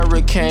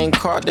Hurricane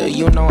Carter,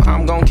 you know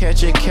I'm gon'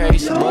 catch a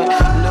case. But Lil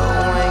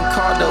Wayne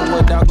Carter,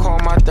 what I call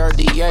my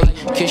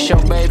 38. Kiss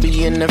your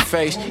baby in the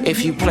face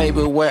if you play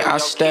with where I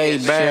stay.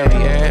 Bad,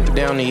 yeah,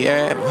 down the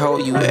app, ho,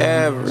 you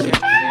average.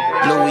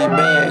 Louis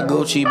bag,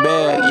 Gucci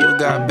bag, you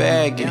got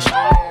baggage.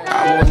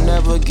 I will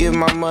never give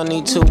my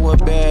money to a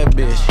bad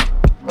bitch.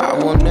 I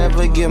will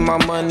never give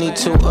my money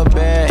to a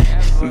bad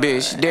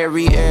bitch.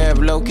 Derry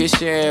Ave, Locust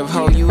Ave,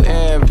 ho, you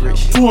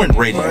average. Fluent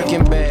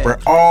Radio, where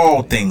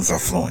all things are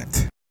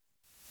fluent.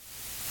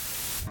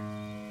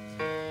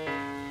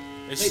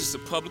 It's just a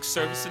public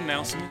service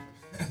announcement.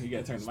 You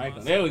gotta turn the mic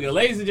on. There we go.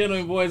 Ladies and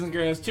gentlemen, boys and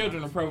girls,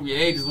 children of appropriate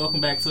ages,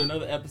 welcome back to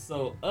another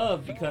episode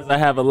of Because I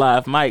Have a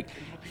Live Mic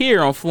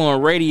here on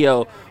Fluent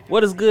Radio.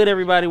 What is good,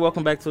 everybody?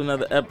 Welcome back to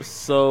another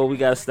episode. We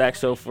got a stack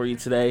show for you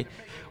today.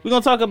 We're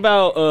going to talk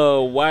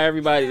about why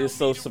everybody is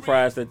so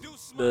surprised that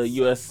the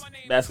U.S.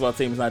 basketball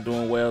team is not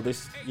doing well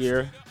this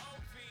year.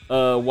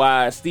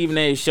 Why Stephen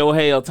A.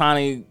 Shohei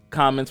Ohtani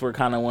comments were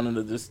kind of one of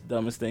the just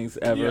dumbest things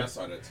ever. Yeah, I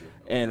saw that too.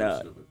 And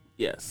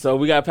yeah, so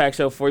we got a packed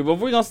show for you. But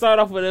we're going to start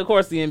off with, of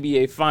course, the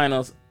NBA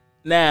Finals.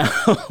 Now,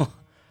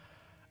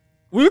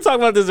 we were talking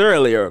about this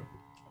earlier.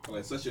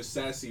 Like such a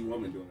sassy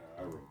woman doing that.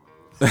 I wrote.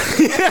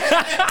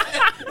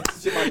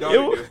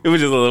 It was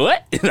just a little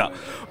what? No.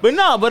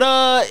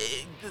 But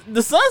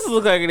the Suns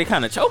look like they're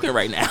kind of choking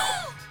right now.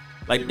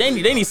 Like they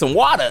need some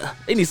water.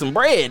 They need some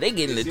bread. They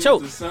getting the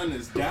choke. The sun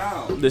is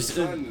down. The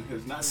sun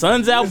has not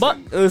Sun's out.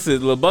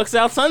 Listen, the Bucks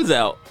out. Sun's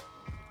out.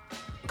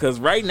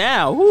 Cause right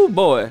now, whoo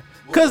boy.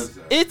 Cause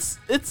it's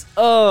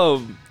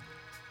I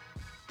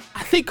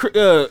think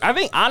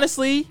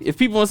honestly, if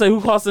people want to say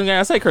who cost them the game,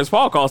 I say Chris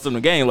Paul cost them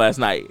the game last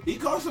night. He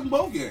cost them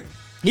both games.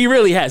 He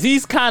really has.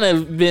 He's kind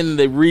of been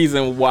the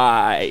reason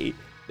why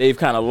they've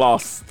kind of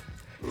lost.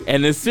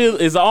 And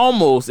it's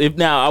almost, if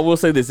now I will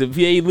say this, if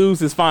they lose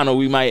this final,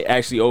 we might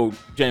actually owe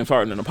James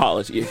Harden an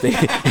apology. If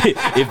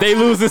they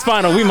lose this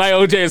final, we might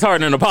owe James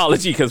Harden an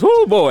apology because,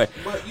 whoo boy.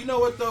 But you know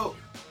what though?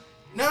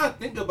 Now I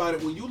think about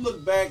it, when you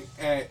look back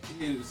at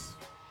his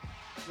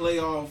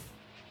playoff,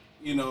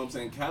 you know what I'm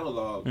saying,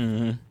 catalog,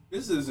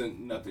 this isn't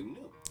nothing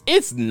new.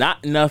 It's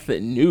not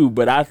nothing new,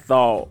 but I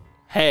thought,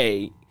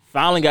 hey,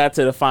 finally got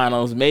to the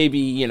finals, maybe,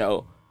 you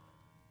know,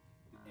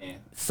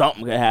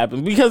 something could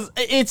happen, because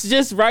it's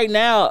just right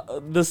now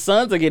the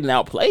Suns are getting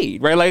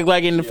outplayed, right?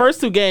 Like in the first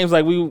two games,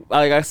 like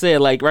I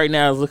said, like right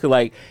now it's looking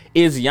like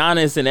it's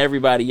Giannis and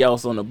everybody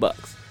else on the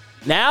Bucks.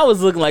 Now it's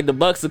looking like the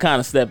Bucks are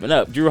kind of stepping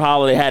up. Drew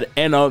Holiday had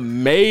an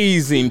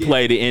amazing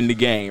play to end the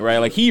game, right?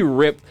 Like he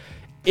ripped.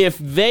 If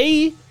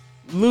they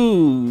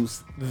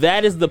lose,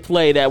 that is the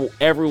play that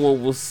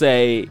everyone will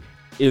say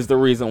is the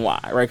reason why,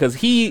 right? Because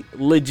he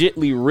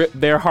legitly ripped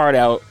their heart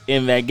out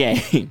in that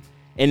game.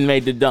 And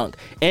made the dunk.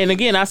 And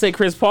again, I say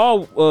Chris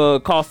Paul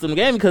cost them the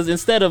game because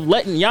instead of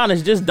letting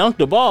Giannis just dunk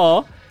the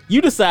ball,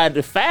 you decided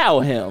to foul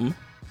him.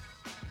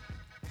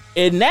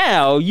 And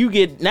now you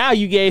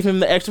gave him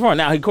the extra point.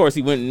 Now, of course,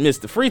 he went and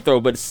missed the free throw,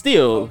 but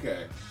still.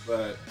 Okay,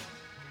 but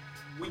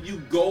would you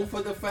go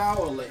for the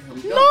foul or let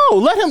him dunk? No,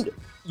 let him.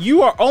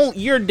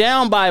 You're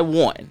down by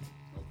one. Okay.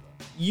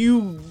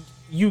 You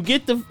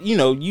get the,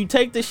 you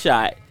take the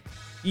shot.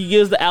 He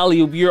gives the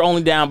alley-oop. You're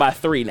only down by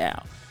 3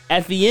 now.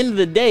 At the end of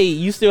the day,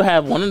 you still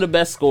have one of the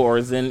best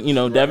scorers in,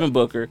 Devin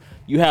Booker.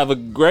 You have a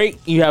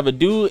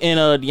dude in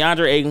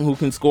DeAndre Ayton who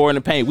can score in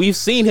the paint. We've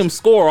seen him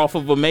score off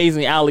of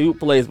amazing alley-oop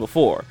plays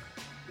before.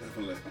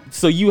 Definitely.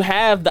 So you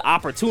have the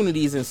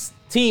opportunities and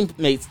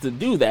teammates to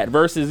do that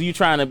versus you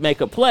trying to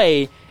make a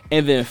play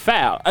and then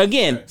foul.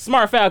 Again, right.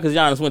 Smart foul because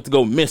Giannis went to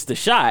go miss the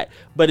shot,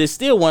 but it's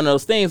still one of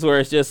those things where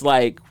it's just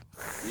like,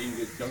 you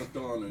get dunked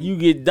on. You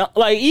get dunked.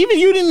 Like, even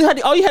you didn't have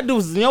to, all you had to do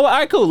was, all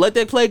right, cool, let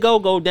that play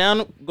go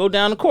down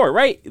the court,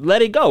 right?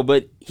 Let it go.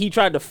 But he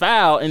tried to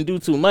foul and do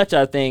too much,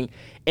 I think,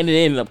 and it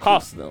ended up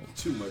costing them.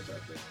 Too much, I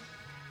think.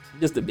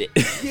 Just a bit.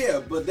 Yeah,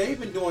 but they've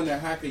been doing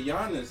that hack of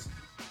Giannis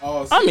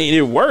all season. I mean,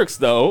 it works,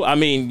 though. I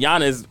mean,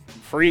 Giannis,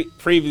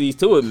 previously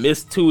to it,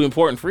 missed 2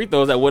 important free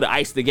throws that would have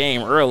iced the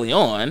game early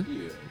on.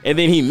 Yeah. And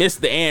then he missed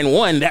the and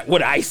one that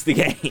would have iced the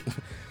game.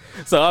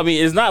 So I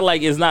mean, it's not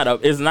like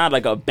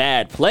a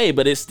bad play,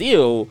 but it's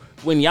still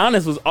when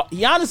Giannis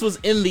was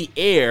in the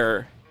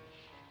air,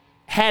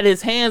 had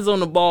his hands on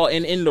the ball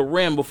and in the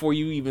rim before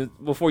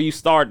you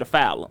start to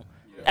foul him.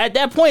 Yeah. At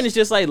that point, it's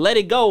just like let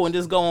it go and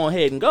just go on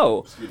ahead and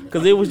go,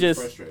 because it was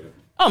just. Frustrated.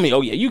 I mean,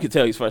 oh yeah, you can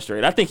tell he's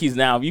frustrated. I think he's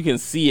now. You can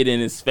see it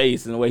in his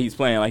face and the way he's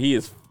playing. Like he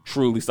is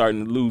truly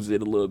starting to lose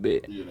it a little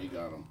bit. Yeah, they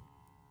got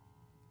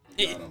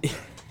him.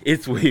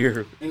 It's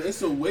weird. And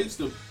it's a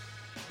waste of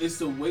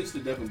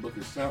Devin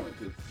Booker's talent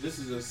because this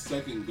is his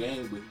second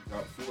game, but he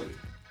got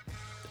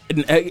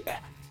 40.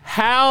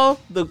 How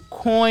the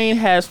coin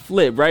has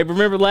flipped, right?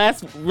 Remember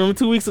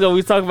 2 weeks ago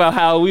we talked about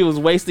how we was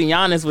wasting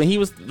Giannis when he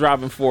was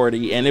dropping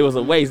 40, and it was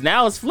a waste.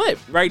 Now it's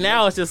flipped. Right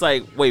now it's just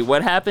like, wait,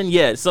 what happened?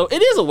 Yeah, so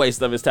it is a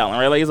waste of his talent,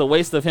 right? Like it's a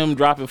waste of him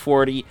dropping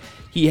 40.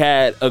 He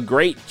had a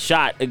great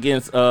shot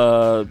against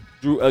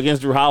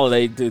Drew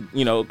Holiday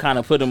to kind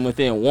of put him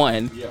within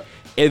 1. Yeah.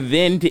 and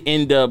then to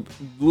end up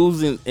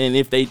losing, and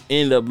if they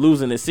end up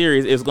losing the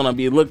series, it's going to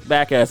be looked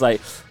back as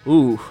like,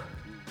 ooh,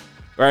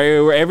 right?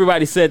 Where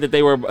everybody said that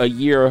they were a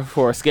year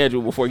for a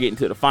schedule before getting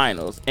to the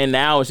finals, and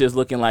now it's just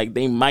looking like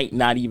they might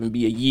not even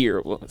be a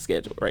year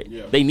schedule, right?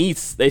 Yeah.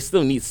 They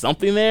still need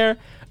something there,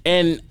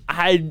 and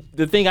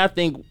the thing I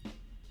think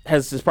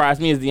has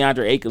surprised me is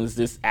DeAndre Ayton's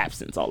just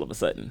absence all of a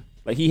sudden.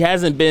 Like, he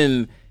hasn't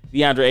been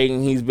DeAndre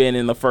Ayton. He's been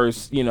in the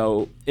first, in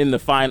the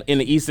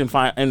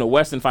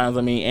Western Finals,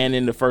 and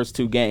in the first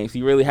 2 games.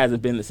 He really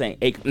hasn't been the same.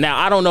 Now,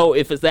 I don't know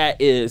if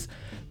that is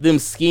them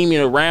scheming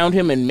around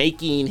him and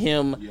making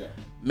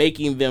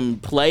them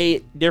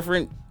play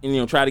different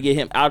and, try to get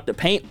him out the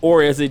paint,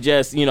 or is it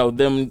just,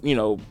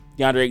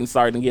 DeAndre Ayton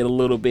starting to get a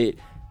little bit,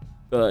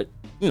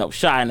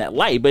 shy in that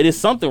light, but it's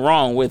something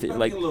wrong with it.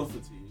 Like, a little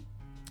fatigue.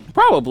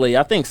 Probably,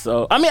 I think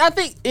so. I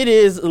think it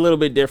is a little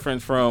bit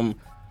different from.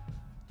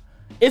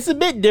 It's a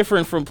bit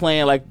different from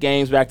playing like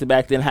games back to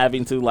back than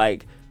having to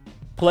like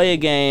play a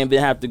game, then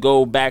have to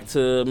go back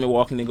to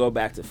Milwaukee and then go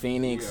back to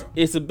Phoenix.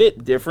 Yeah. It's a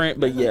bit different,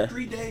 but yeah.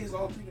 3 days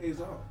on, 3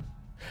 days off.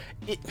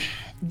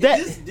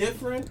 It's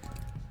different.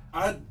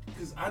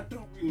 Because I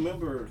don't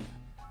remember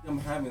them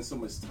having so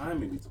much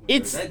time in between.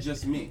 Is that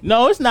just me?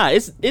 No, it's not.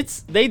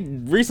 It's they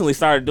recently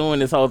started doing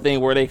this whole thing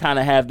where they kind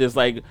of have this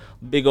like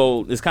big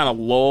old this kind of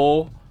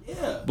lull.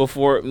 Yeah.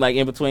 Before, like,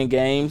 in between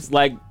games,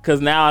 like, because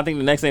now I think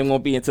the next game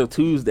won't be until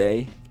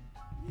Tuesday.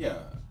 Yeah.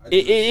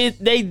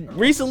 They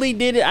recently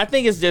did it. I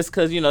think it's just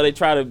because they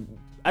try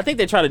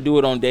to do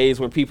it on days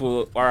where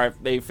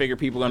they figure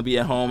people are going to be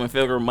at home, and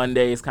figure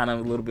Monday is kind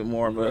of a little bit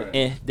more of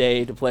a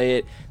day to play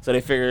it. So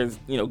they figure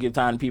give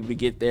time to people to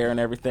get there and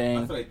everything.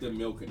 I feel like they're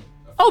milking it.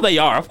 Oh, they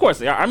are. Of course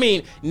they are. I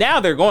mean, now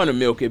they're going to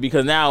milk it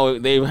because now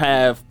they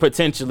have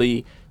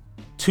potentially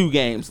 2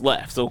 games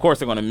left. So of course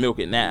they're going to milk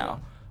it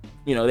now.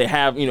 They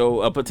have,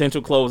 a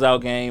potential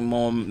closeout game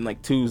on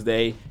like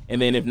Tuesday,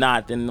 and then if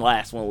not, then the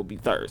last one will be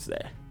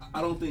Thursday.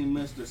 I don't think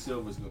Mr.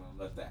 Silver's going to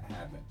let that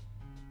happen.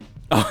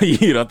 Oh,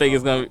 you don't think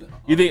it's going to?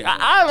 You think?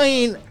 I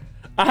mean,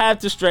 I have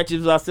to stretch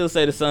it. I still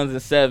say the Suns in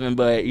 7,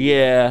 but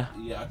yeah.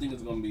 Yeah, I think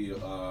it's going to be.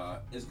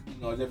 It's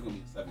definitely going to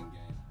be a 7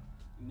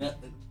 game.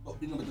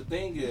 But the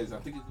thing is, I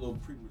think it's a little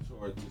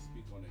premature to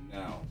speak on it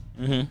now.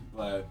 Mm-hmm.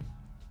 But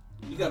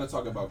we got to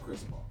talk about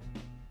Chris Paul.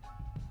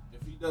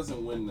 If he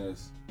doesn't win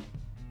this.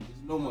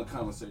 No more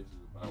conversations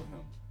about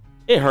him.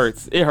 It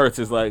hurts. It hurts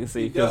his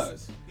legacy. He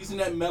does. He's in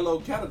that mellow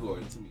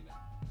category to me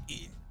now.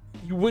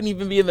 You wouldn't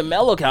even be in the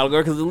mellow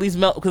category because at least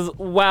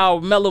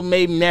while Melo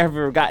may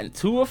never gotten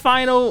to a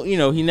final,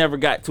 he never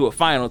got to a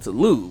final to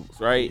lose,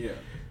 right? Yeah.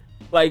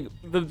 Like,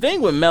 the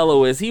thing with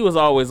Melo is he was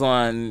always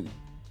on,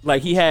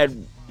 like, he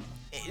had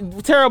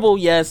terrible,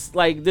 yes.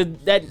 Like,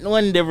 that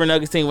one Denver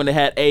Nuggets team when they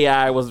had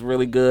AI was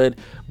really good,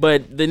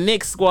 but the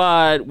Knicks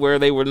squad where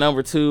they were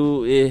number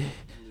 2.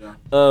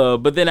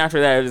 But then after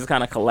that, it just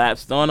kind of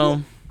collapsed on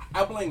them.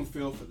 I blame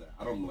Phil for that.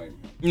 I don't blame him.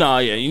 No,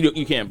 yeah,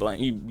 you can't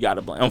blame. You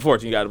gotta blame.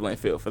 Unfortunately, you gotta blame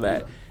Phil for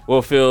that. Yeah.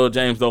 Well, Phil,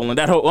 James Dolan,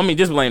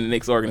 just blame the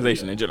Knicks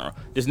organization in general.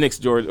 Just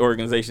Knicks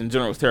organization in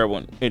general was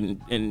terrible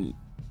in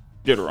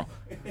general.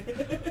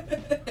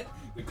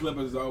 The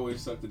Clippers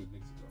always sucked in the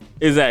Knicks.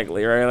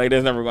 Exactly, right? Like,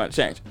 that's never going to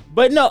change.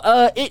 But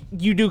no,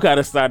 you do kind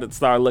of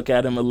start look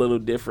at him a little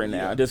different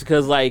now, just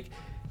because like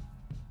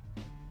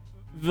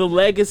the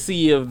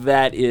legacy of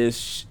that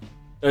is.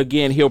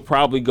 Again, he'll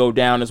probably go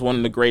down as one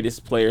of the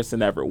greatest players to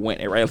never win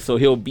it, right? So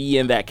he'll be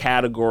in that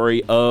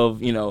category of,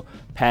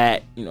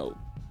 Pat,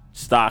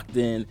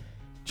 Stockton,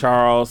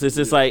 Charles. It's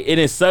just like, and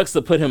it sucks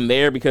to put him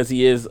there because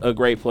he is a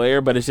great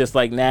player, but it's just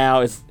like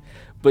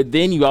but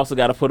then you also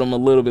got to put him a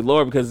little bit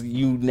lower because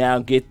you now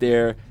get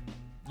there,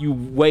 you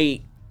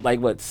wait like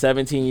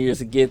 17 years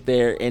to get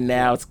there, and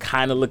now it's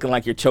kind of looking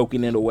like you're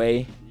choking it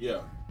away. Yeah.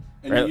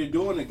 And right? You're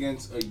doing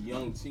against a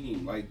young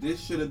team. Like,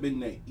 this should have been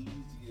the easiest.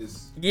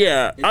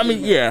 Yeah,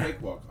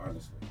 cakewalk,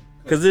 honestly.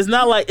 Because it's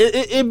not like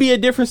it'd be a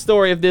different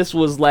story if this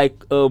was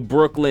like a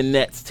Brooklyn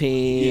Nets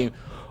team,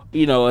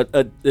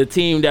 a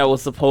team that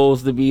was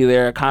supposed to be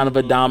there, kind of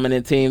a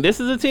dominant team. This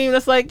is a team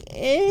that's like,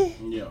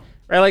 yeah,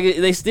 right? Like,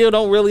 they still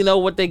don't really know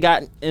what they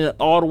got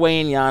all the way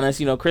in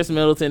Giannis. Chris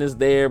Middleton is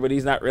there, but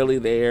he's not really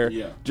there.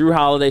 Yeah. Drew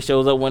Holiday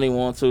shows up when he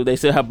wants to. They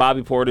still have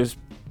Bobby Portis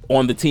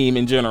on the team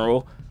in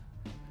general.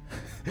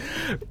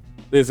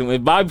 Listen,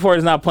 if Bobby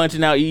Porter's not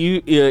punching out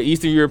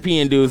Eastern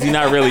European dudes, he's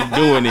not really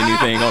doing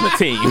anything on the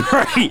team,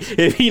 right?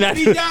 If he dies,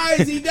 he dies.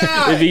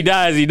 If he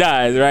dies, he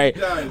dies, right?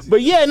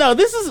 But yeah, no,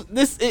 this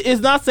is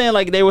not saying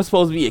like they were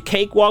supposed to be a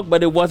cakewalk,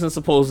 but it wasn't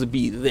supposed to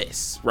be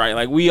this, right?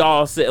 Like, we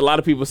all said, a lot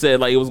of people said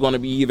like it was going to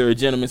be either a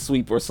gentleman's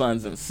sweep or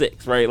Suns in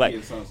 6, right? Like,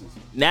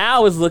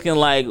 now it's looking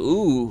like,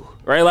 ooh,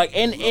 right? Like,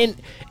 and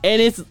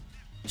it's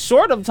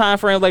short of time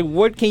frame, like,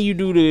 what can you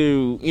do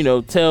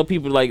to, tell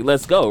people, like,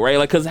 let's go, right?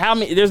 Like, because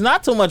there's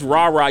not so much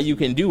rah-rah you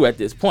can do at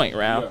this point,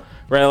 right? Yeah.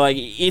 Right? Like,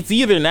 it's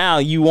either now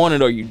you want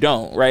it or you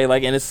don't, right?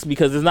 Like, and it's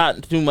because there's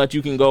not too much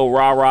you can go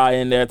rah-rah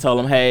in there, tell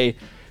them, hey,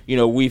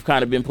 we've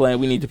kind of been playing,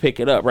 we need to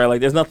pick it up, right?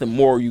 Like, there's nothing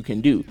more you can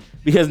do.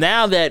 Because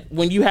now that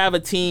when you have a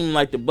team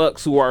like the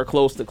Bucks who are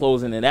close to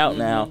closing it out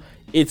now,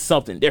 it's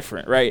something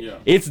different, right? Yeah.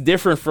 It's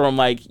different from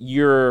like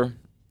you're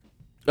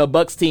a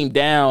Bucks team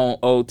down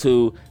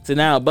 0-2 to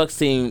now a Bucks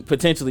team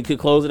potentially could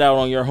close it out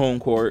on your home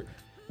court.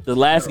 The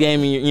last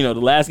game in your,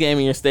 the last game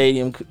in your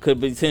stadium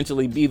could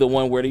potentially be the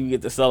one where you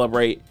get to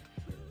celebrate,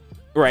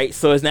 right?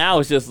 So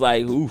it's just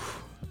like,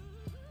 oof.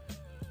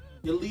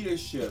 Your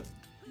leadership,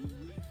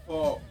 you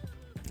fault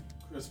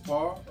Chris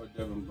Paul or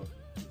Devin Booker?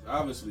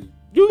 Obviously,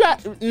 You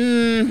got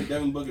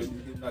Devin Booker is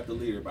not the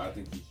leader, but I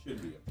think he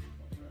should be at this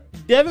point,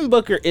 right? Devin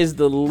Booker is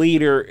the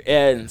leader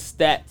and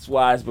stats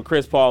wise, but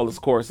Chris Paul,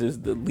 of course, is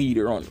the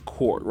leader on the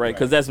court, right?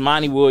 Because that's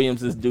Monty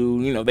Williams'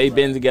 dude. They've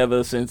been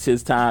together since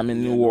his time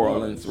in New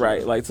Orleans,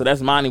 right? Like, so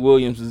that's Monty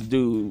Williams'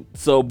 dude.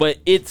 So, but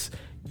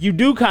you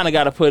do kind of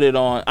got to put it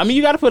on. I mean,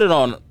 you got to put it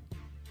on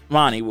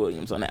Monty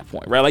Williams on that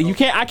point, right?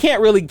 Like, I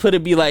can't really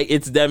be like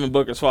it's Devin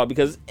Booker's fault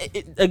because,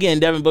 again,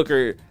 Devin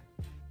Booker.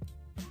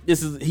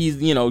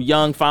 He's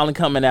young, finally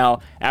coming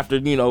out after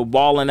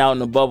balling out in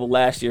the bubble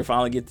last year.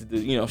 Finally get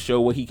to show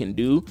what he can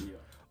do,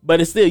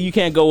 but it's still you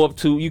can't go up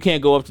to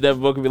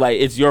Devin Booker and be like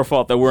it's your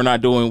fault that we're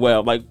not doing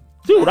well. Like,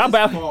 dude, I'm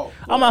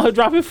out here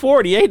dropping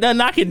 40. Ain't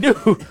nothing I can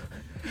do.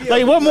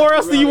 Like, what more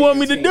else do you want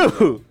me to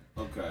do?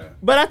 Okay.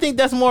 But I think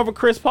that's more of a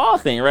Chris Paul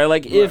thing, right?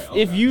 Like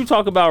if you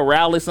talk about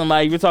rally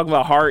somebody, you're talking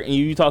about heart, and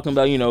you talking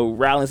about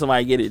rallying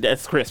somebody to get it.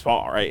 That's Chris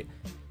Paul, right?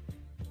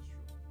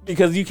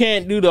 Because you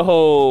can't do the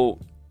whole.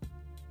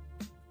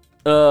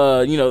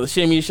 The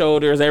shimmy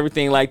shoulders,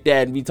 everything like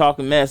that, and be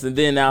talking mess, and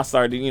then now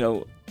start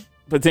to,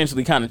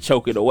 potentially kind of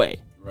choke it away.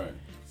 Right.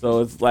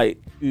 So it's like,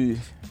 ugh.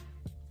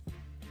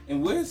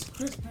 And where's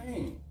Chris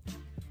Payne?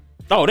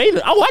 Oh,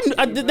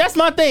 that's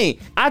my thing.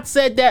 I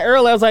said that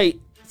earlier. I was like,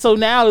 so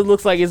now it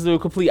looks like it's the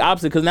complete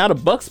opposite because now the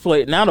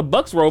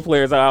Bucks role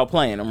players are out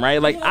playing them,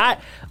 right?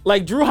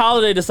 Like Drew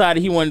Holiday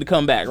decided he wanted to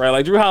come back, right?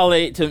 Like Drew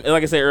Holiday,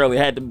 like I said earlier,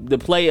 had the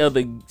play of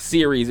the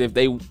series if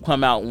they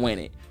come out and win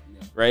it.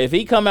 Right, if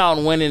he come out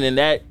and winning and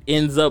that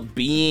ends up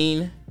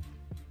being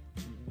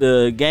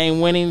the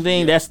game-winning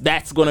thing,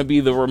 that's going to be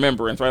the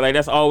remembrance, right? Like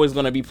that's always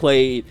going to be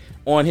played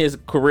on his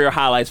career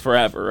highlights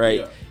forever, right?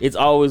 Yeah. It's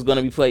always going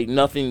to be played.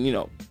 Nothing,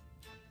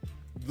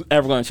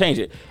 ever going to change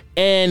it.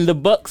 And the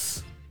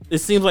Bucks, it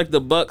seems like the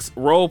Bucks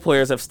role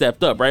players have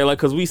stepped up, right? Like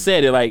because we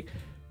said it, like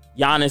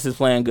Giannis is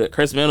playing good,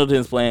 Chris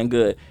Middleton's playing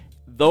good.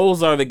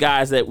 Those are the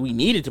guys that we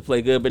needed to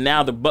play good, but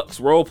now the Bucks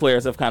role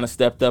players have kind of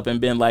stepped up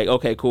and been like,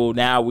 okay, cool,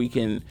 now we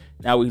can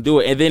do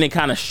it. And then it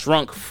kind of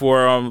shrunk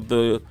for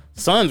the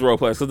Suns role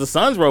players because the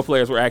Suns role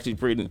players were actually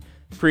doing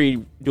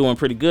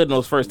pretty good in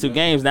those first two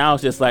games. Now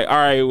it's just like, all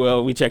right,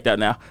 well, we checked out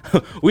now.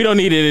 We don't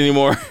need it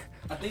anymore.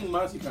 I think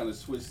Monty kind of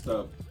switched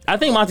up. I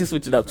think Monty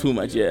switched it up too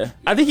much, yeah.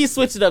 I think he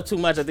switched it up too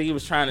much. I think he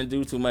was trying to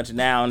do too much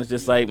now, and it's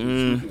just like,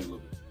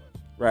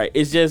 right.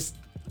 It's just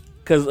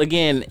because,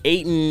 again,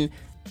 Ayton,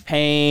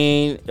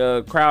 Payne,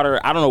 Crowder,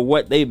 I don't know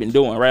what they've been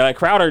doing, right? Like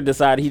Crowder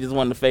decided he just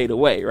wanted to fade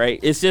away, right?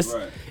 It's just,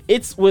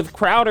 it's with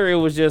Crowder, it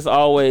was just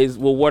always,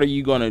 well, what are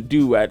you going to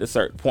do at a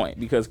certain point?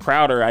 Because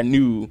Crowder, I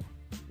knew,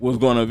 was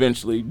going to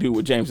eventually do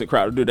what James and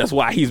Crowder do. That's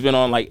why he's been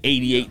on like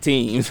 88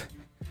 teams.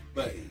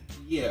 But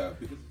yeah,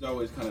 because he's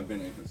always kind of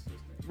been inconsistent.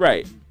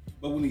 Right.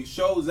 But when he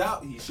shows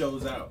out, he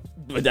shows out.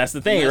 But that's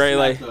the thing, right?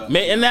 Like,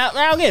 and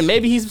now again,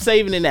 maybe he's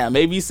saving it now.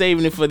 Maybe he's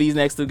saving it for these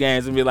next two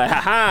games and be like,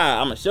 ha,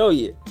 I'm gonna show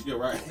you. You're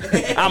right.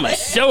 I'm gonna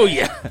show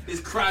you. It's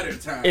Crowder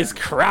time. It's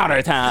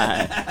Crowder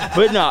time.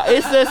 But no,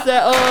 it's just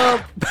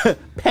that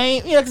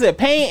Payne. Like I said,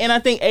 Payne, and I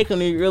think Ayton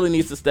really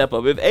needs to step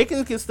up. If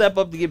Ayton can step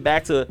up to get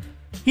back to,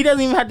 he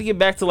doesn't even have to get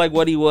back to like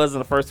what he was in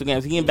the first two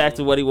games. He can get back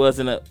to what he was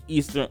in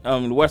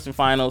the Western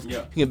Finals. Yeah.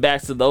 He can get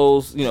back to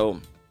those,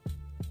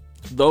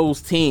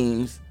 those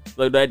teams.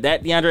 Like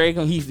that DeAndre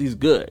Ayton, he's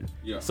good.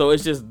 Yeah. So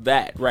it's just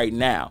that right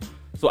now.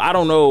 So I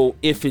don't know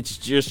if it's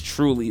just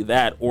truly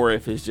that or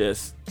if it's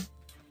just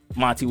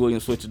Monty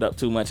Williams switched it up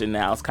too much and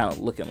now it's kind of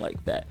looking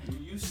like that.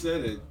 You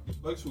said it. The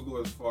Bucks will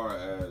go as far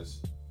as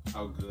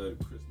how good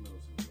Chris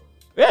Middleton goes.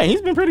 Yeah,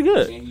 he's been pretty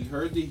good. And he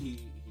heard the heat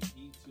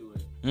to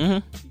it.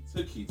 Mm-hmm. He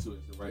took heat to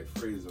it. The right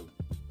phrase of,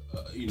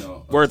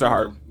 words of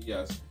heart.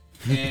 Yes.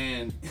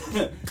 And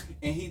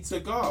and he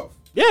took off.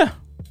 Yeah.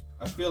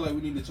 I feel like we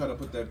need to try to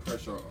put that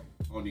pressure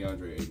on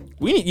DeAndre Ayton.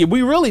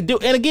 We really do.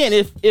 And again,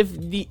 if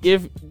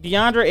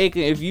DeAndre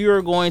Ayton, if you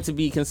are going to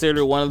be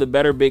considered one of the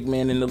better big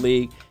men in the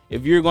league,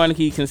 if you're going to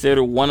be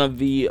considered one of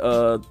the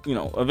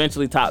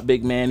eventually top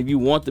big men, if you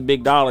want the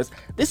big dollars,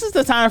 this is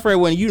the time frame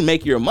when you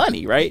make your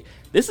money, right?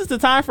 This is the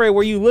time frame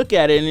where you look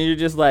at it and you're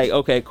just like,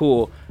 okay,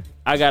 cool,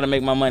 I got to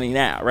make my money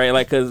now, right?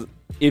 Like, because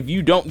if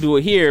you don't do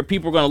it here,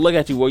 people are going to look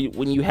at you. Well,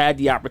 when you had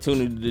the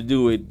opportunity to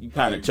do it, you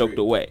kind of choked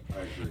away.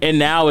 And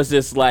now it's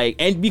just like,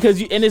 and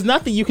there's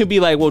nothing you can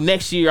be like, well,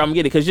 next year I'm going to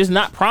get it. Because it's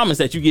not promised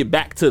that you get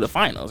back to the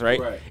finals, right?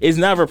 It's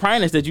never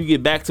promised that you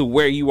get back to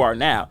where you are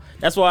now.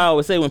 That's why I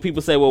always say when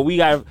people say, well, we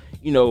got,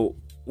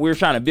 we're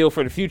trying to build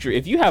for the future.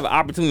 If you have an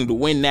opportunity to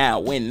win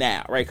now,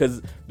 right?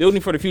 Because building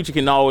for the future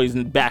can always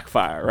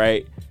backfire,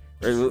 right?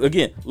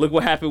 Again, look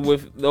what happened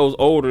with those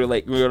older,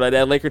 like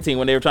that Laker team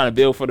when they were trying to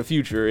build for the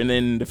future, and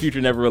then the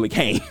future never really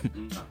came.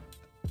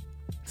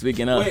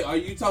 Speaking of, wait, are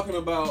you talking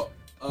about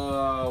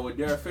With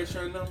Derek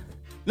Fisher and them.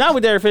 Not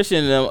with Derek Fisher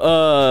and them.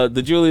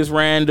 The Julius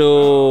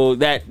Randle,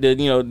 the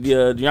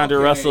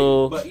DeAndre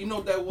Russell. But you know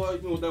what that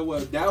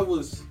was? That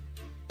was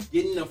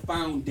getting the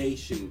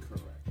foundation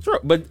correct. Sure,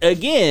 but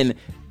again,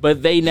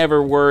 they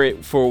never were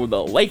it for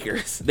the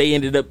Lakers. They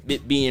ended up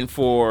it being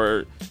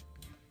for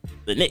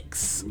the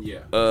Knicks.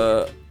 Yeah.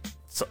 So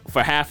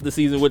for half the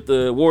season with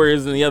the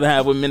Warriors and the other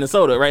half with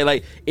Minnesota, right?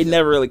 Like it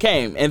never really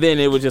came. And then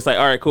it was just like,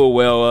 all right, cool.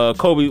 Well,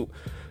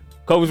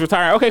 Kobe's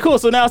retiring. Okay, cool.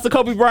 So now it's the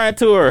Kobe Bryant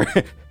tour.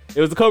 It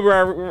was the Kobe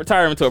Bryant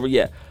retirement tour, but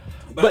yeah.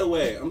 By the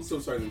way, I'm so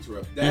sorry to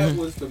interrupt. That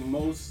was the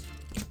most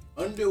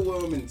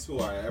underwhelming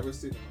tour I ever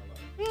seen in my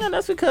life. Yeah,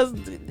 that's because,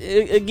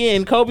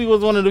 again, Kobe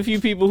was one of the few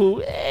people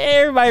who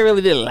everybody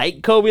really didn't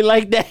like Kobe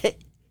like that.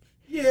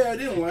 Yeah, I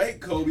didn't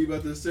like Kobe, but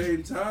at the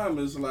same time,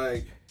 it's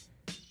like...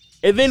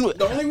 And then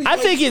the only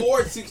reason he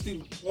scored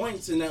 60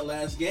 points in that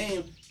last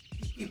game,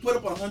 he put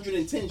up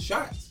 110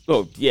 shots.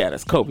 Oh yeah,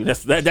 that's Kobe.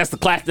 That's the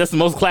class. That's the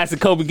most classic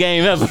Kobe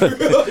game ever.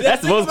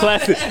 That's the most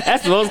classic.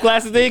 That's the most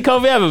classic thing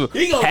Kobe ever.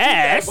 He gonna shoot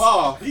that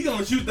ball. He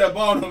gonna shoot that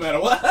ball no matter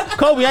what.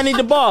 Kobe, I need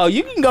the ball.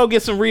 You can go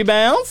get some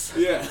rebounds.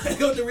 Yeah,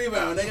 go get the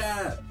rebound. They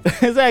got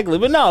exactly.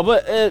 But no,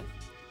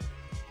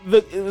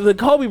 the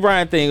Kobe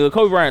Bryant thing, the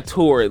Kobe Bryant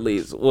tour at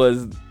least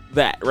was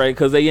that right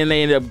because they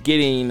ended up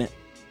getting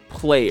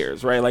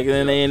players right. Like and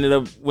then they ended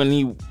up when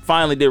he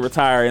finally did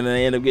retire, and then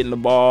they ended up getting the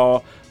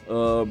ball.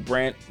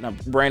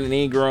 Brandon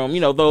Ingram,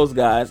 those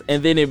guys,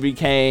 and then it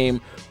became,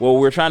 well,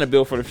 we're trying to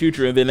build for the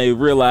future, and then they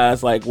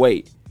realized, like,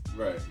 wait,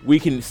 right, we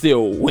can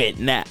still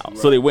win now. Right.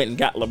 So they went and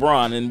got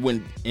LeBron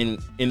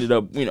and ended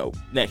up,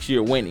 next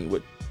year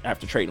winning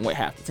after trading away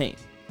half the team.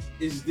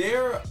 Has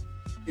there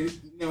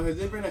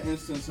been an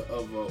instance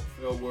of a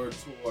farewell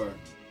tour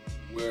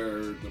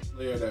where the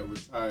player that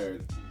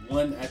retired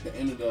won at the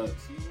end of the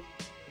season?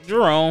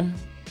 Jerome.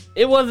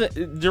 It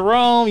wasn't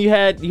Jerome. You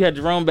had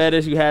Jerome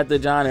Bettis. You had the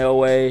John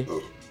Elway.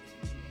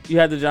 Yeah,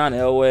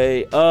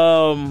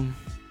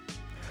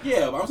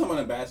 but I'm talking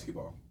about in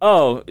basketball.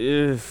 Oh,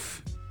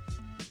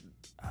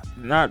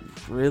 not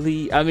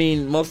really. I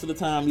mean, most of the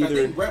time either.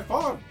 I think Brett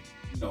Favre.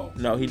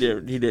 No, he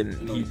didn't. He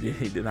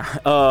did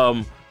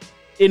not.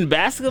 In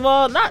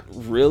basketball, not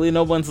really.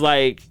 No one's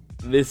like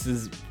this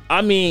is.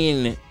 I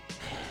mean,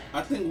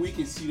 I think we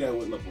can see that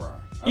with LeBron.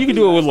 You can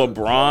do it with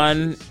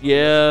LeBron,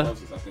 yeah.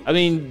 I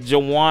mean,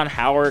 Juwan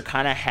Howard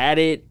kind of had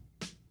it.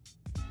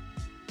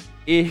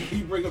 Can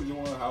you bring up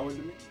Juwan Howard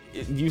to me?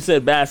 You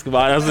said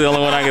basketball. That's the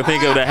only one I can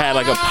think of that had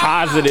like a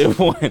positive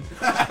one.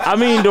 I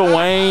mean,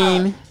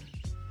 Dwayne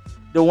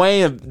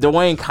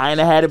kind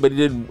of had it, but he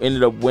didn't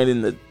ended up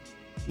winning the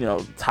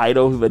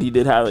title. But he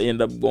did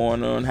end up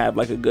going on have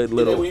like a good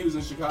little. When he was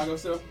in Chicago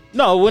still?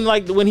 No, when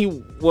he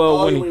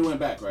went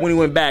back, right? When he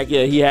went back,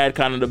 yeah, he had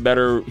kind of the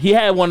better. He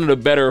had one of the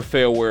better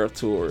farewell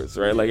tours,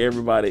 right? Like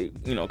everybody,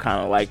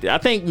 kind of liked it. I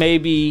think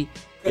maybe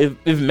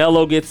if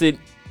Melo gets it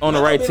on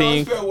the right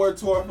team. Farewell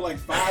tour for like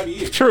 5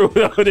 years. True,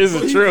 this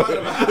is true.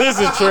 This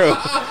is true.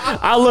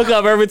 I look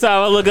up every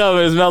time I look up,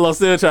 is Melo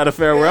still trying to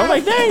farewell? I'm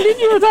like, dang,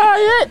 didn't you retire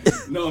yet?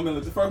 No, Melo,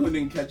 the first one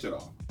didn't catch it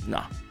all.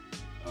 No.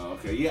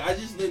 Okay, yeah, I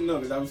just didn't know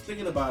because I was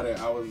thinking about it.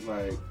 I was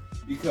like,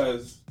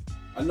 because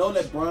I know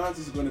that Bronze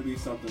is going to be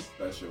something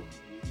special when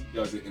he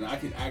does it, and I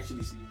can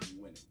actually see him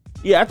winning.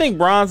 Yeah, I think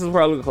Bronze is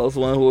probably the closest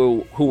one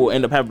who will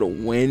end up having to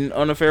win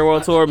on the farewell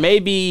tour.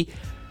 Maybe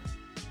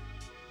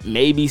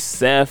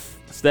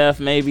Steph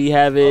maybe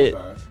have it.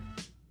 Okay.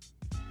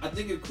 I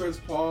think if Chris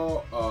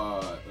Paul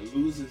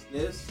loses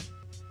this,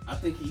 I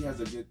think he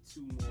has a good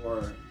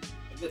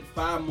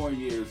 5 more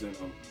years in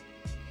him.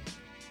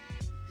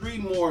 3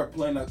 more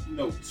playing,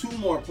 2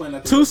 more playing.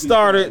 2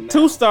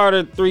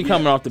 started, 3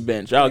 coming off the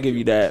bench. I'll give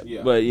you that.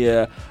 Yeah. But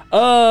yeah,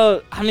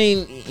 I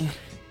mean,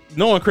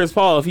 knowing Chris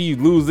Paul, if he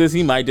lose this,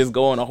 he might just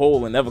go in a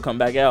hole and never come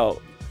back out.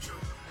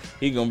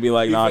 He gonna be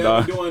like, nah,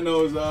 dog. Doing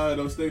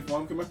those State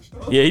Farm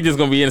commercials. Yeah, he just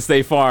gonna be in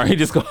State Farm. He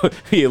just gonna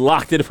be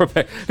locked in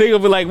the. They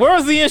gonna be like,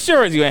 where's the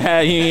insurance? You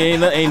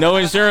ain't no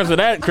insurance for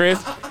that,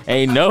 Chris.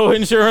 Ain't no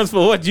insurance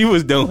for what you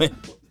was doing.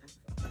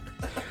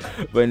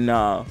 But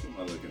no.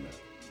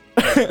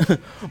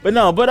 but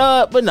no,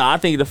 I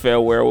think the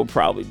farewell will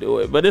probably do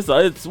it. But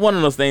it's one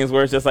of those things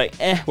where it's just like,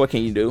 what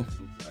can you do?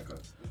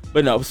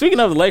 But no, speaking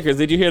of the Lakers,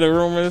 did you hear the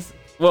rumors?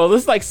 Well,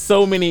 there's like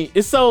so many.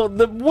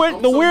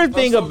 The weird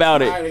thing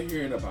about it. I'm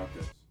hearing about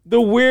this.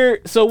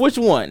 So which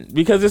one?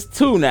 Because it's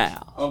 2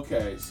 now.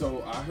 Okay,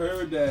 so I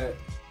heard that,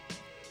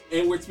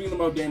 and we're speaking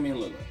about Damian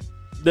Lillard.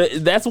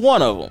 That's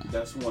one of them.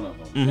 That's one of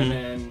them. Mm-hmm. And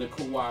then the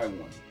Kawhi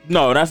one.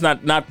 No, that's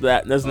not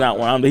that. That's not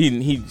one.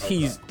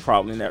 He's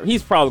probably never.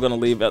 He's probably gonna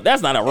leave.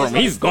 That's not a rumor.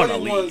 He's gonna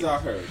leave. Ones I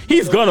heard.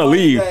 He's gonna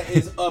leave. That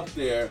is up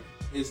there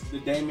is the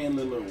Damian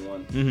Lillard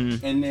one,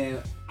 and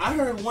then I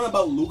heard one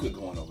about Luka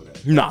going over there.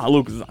 Nah,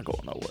 Luka's not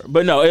going nowhere.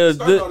 But no,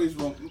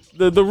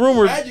 the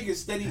rumor. Magic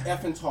is steady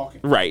effing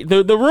talking. Right.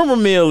 The rumor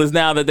mill is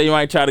now that they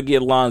might try to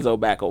get Lonzo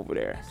back over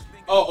there.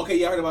 Oh, okay.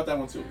 Yeah, I heard about that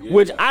one too. Yeah,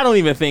 which I don't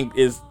even think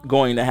is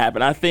going to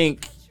happen. I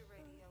think.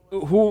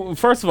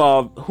 First of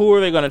all, who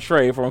are they going to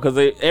trade for him? Because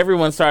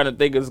everyone's starting to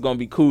think it's going to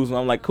be Kuzma.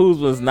 I'm like,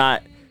 Kuzma's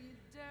not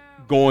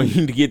going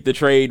to get the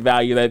trade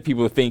value that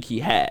people think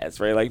he has,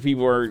 right? Like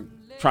people are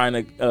trying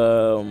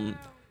to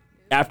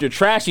after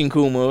trashing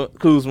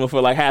Kuzma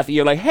for like half a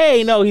year, like,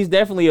 hey, no, he's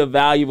definitely a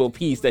valuable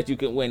piece that you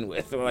can win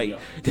with. Like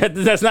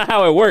that's not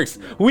how it works.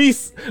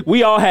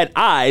 We all had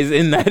eyes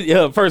in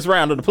that first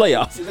round of the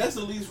playoffs. See, that's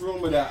the least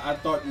rumor that I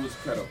thought was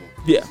credible.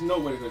 Yeah. There's no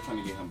way they're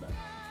trying to get him back.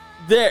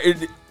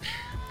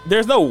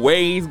 There's no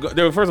way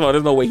first of all,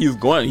 there's no way he's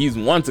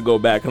want to go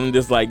back. I'm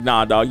just like,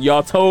 nah, dog.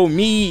 Y'all told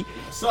me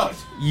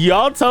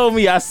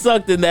I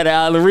sucked in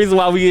that. The reason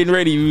why we getting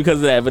ready because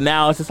of that. But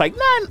now it's just like,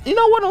 nah. You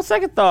know what? On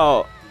second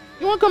thought,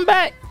 you want to come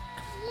back?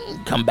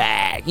 Come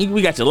back.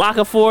 We got your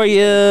locker for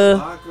you.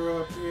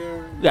 Locker up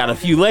here. We got a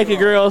few Laker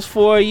girls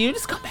for you.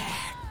 Just come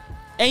back.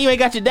 And you ain't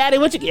got your daddy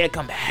with you? Yeah,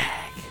 come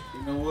back.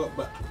 You know what?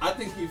 But I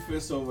think he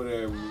fits over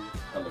there with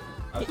Pelicans.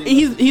 I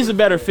think He's a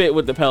better fit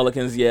with the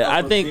Pelicans. Yeah,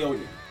 I think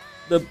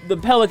the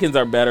Pelicans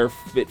are better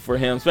fit for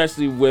him,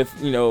 especially with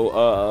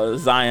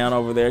Zion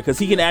over there because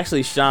he can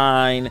actually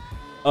shine.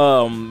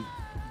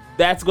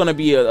 That's going to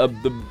be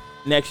the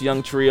next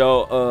young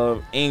trio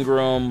of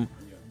Ingram,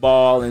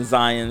 Ball, and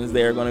Zion.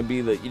 They're going to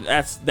be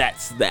that's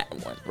that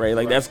one, right?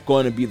 Like that's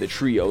going to be the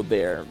trio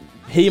there.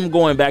 Him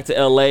going back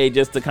to LA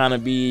just to kind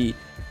of be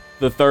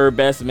the third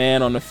best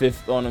man on the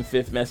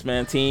fifth best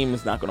man team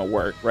is not going to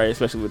work, right?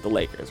 Especially with the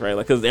Lakers, right?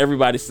 Like because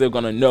everybody's still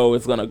going to know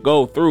it's going to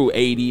go through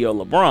AD or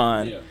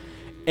LeBron. Yeah.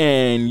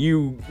 And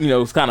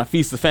it's kind of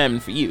feast of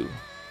famine for you.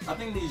 I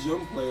think these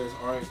young players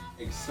aren't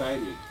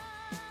excited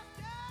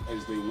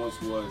as they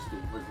once was to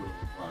work with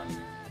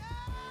LeBron.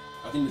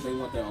 I think that they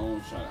want their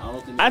own shot. I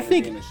don't think they want to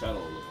be in the shadow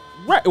of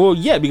LeBron. Right. Well,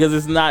 yeah, because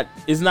it's not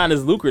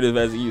as lucrative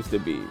as it used to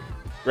be.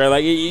 Right.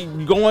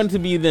 Like going to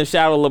be the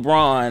shadow of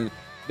LeBron,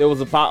 there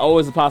was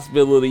always a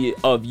possibility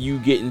of you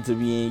getting to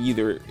be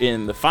either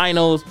in the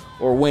finals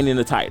or winning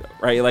the title.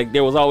 Right. Like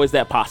there was always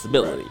that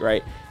possibility.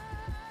 Right.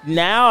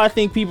 Now I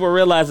think people are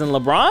realizing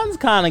LeBron's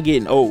kind of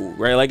getting old,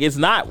 right? Like it's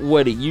not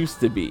what it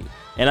used to be.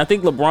 And I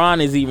think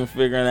LeBron is even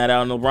figuring that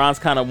out. And LeBron's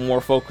kind of more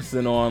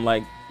focusing on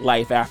like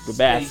life after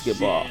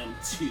basketball.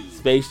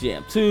 Space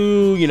Jam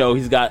 2.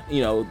 He's got,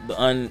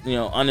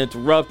 the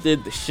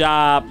Uninterrupted, The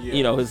Shop,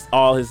 his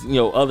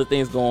other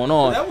things going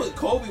on. But that was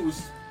Kobe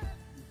was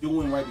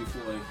doing right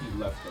before he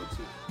left though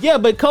too. Yeah,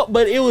 but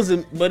it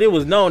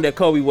was known that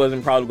Kobe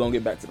wasn't probably gonna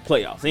get back to the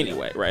playoffs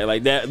anyway, right?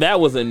 Like that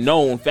was a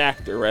known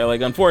factor, right?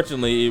 Like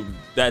unfortunately,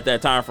 at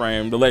that time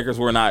frame, the Lakers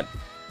were not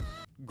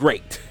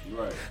great,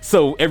 right?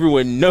 So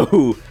everyone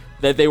knew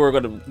that they were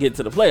gonna get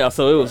to the playoffs.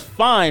 So it was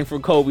fine for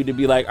Kobe to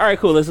be like, all right,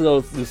 cool, let's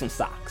go do some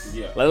stocks.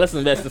 Yeah, like let's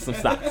invest in some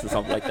stocks or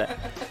something like that.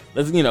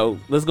 Let's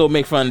go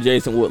make fun of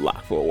Jason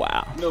Woodlock for a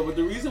while. No, but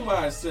the reason why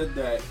I said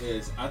that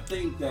is I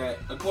think that,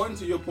 according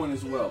to your point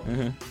as well,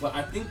 but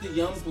I think the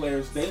young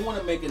players, they want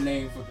to make a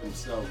name for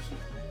themselves.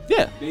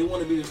 Yeah. They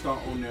want to be the star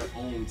on their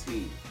own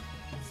team.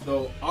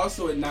 So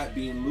also it not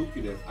being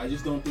lucrative, I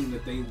just don't think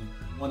that they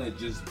want to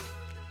just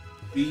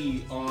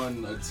be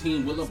on a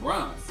team with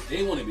LeBron.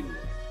 They want to be the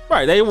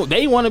Right,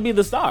 they want to be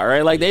the star,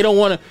 right? Like they don't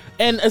want to,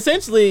 and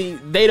essentially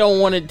they don't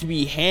want it to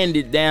be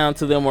handed down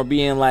to them or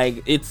being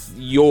like it's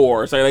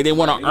yours. Right? Like they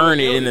want to earn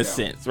it in a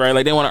sense, right?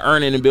 Like they want to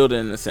earn it and build it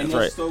in a sense,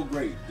 right? It's so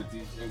great that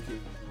these young kids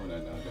are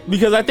doing that now.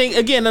 Because I think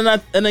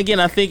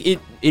I think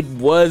it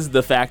was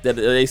the fact that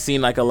they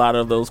seen like a lot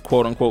of those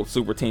quote unquote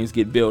super teams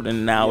get built,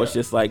 and now it's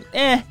just like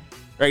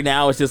Right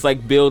now, it's just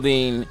like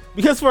building,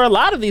 because for a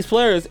lot of these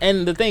players,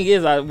 and the thing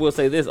is, I will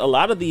say this, a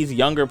lot of these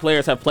younger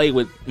players have played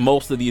with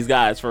most of these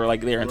guys for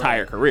like their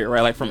entire career,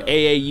 right? Like from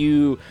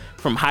AAU,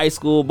 from high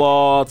school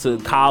ball to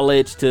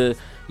college to,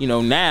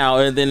 now,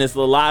 and then it's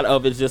a lot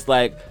of it's just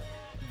like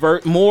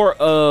more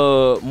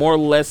or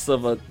less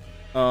of a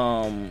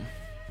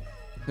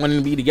wanting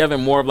to be together,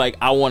 more of like,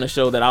 I want to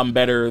show that I'm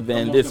better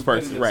than this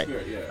person, right?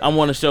 Spirit, yeah. I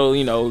want to show,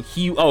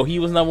 he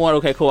was number one.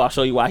 Okay, cool. I'll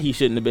show you why he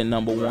shouldn't have been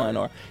number one.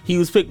 Or he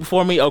was picked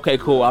before me. Okay,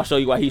 cool. I'll show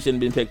you why he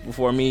shouldn't have been picked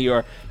before me.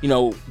 Or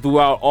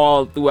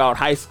throughout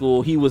high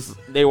school,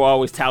 they were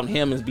always touting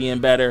him as being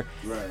better.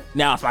 Right.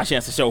 Now it's my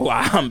chance to show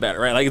why I'm better,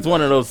 right? Like it's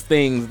one of those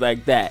things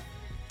like that.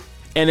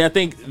 And I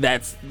think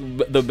that's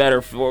the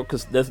better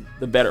focus. That's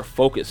the better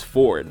focus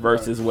for it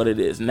versus what it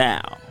is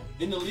now.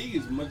 And the league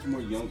is much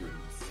more younger.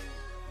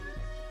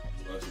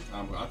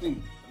 I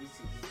think this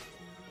is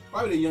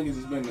probably the youngest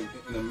it's been in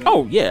a minute.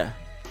 Oh yeah.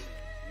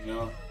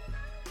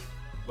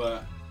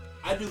 But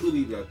I do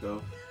believe that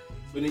though.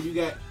 But then you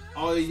got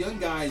all the young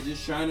guys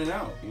just shining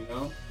out, And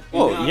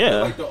oh yeah. I feel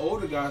like the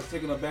older guys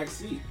taking a back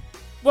seat.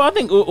 Well, I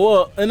think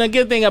and a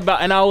good thing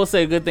about, and I will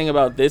say a good thing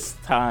about this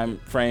time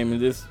frame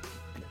and this,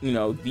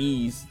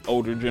 these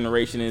older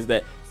generation is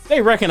that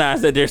they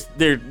recognize that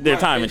their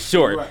time is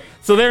short. Right.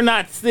 So they're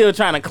not still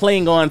trying to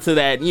cling on to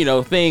that,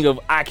 thing of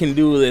I can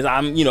do this.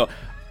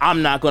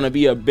 I'm not going to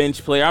be a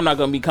bench player. I'm not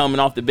going to be coming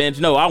off the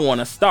bench. No, I want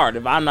to start.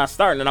 If I'm not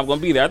starting, then I'm going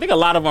to be there. I think a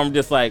lot of them are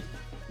just like,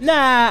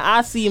 nah,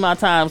 I see my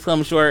time's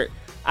come short.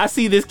 I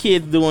see this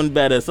kid's doing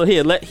better. So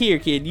here,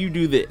 kid, you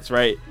do this,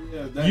 right?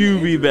 Yeah,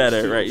 you be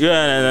better, right?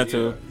 Yeah, that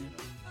too.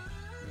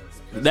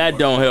 That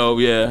don't help,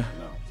 yeah.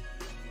 No.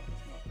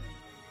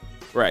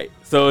 Right.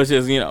 So it's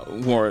just,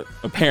 more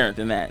apparent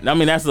than that. I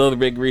mean, that's the other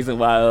big reason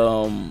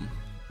why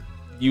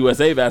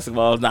USA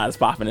basketball is not as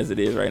popping as it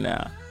is right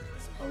now.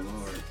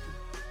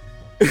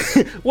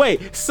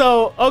 Wait,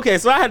 so I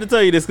had to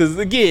tell you this because,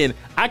 again,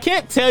 I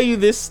can't tell you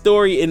this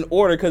story in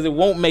order because it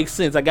won't make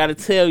sense. I got to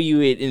tell you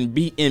it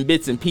in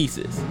bits and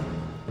pieces.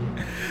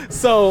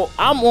 So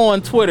I'm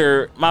on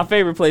Twitter, my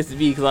favorite place to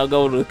be because I'll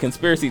go to the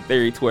conspiracy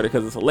theory Twitter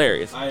because it's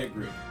hilarious. I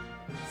agree.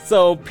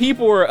 So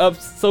people were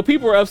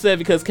upset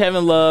because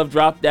Kevin Love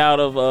dropped out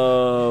of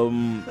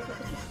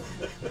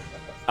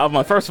I'm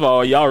like, first of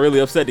all, y'all really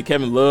upset that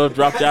Kevin Love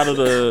dropped out of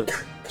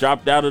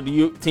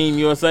the Team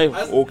USA?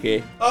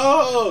 Okay.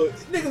 Oh,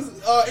 niggas,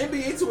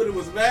 NBA Twitter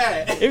was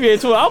mad.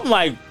 NBA Twitter, I'm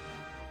like,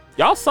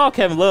 y'all saw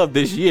Kevin Love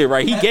this year,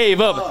 right? He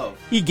gave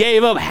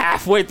up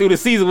halfway through the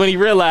season when he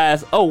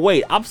realized, oh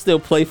wait, I'm still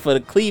playing for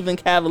the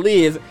Cleveland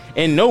Cavaliers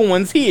and no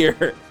one's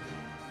here.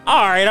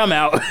 All right, I'm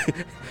out.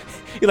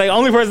 He's like,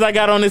 only person I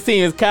got on this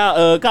team is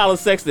Colin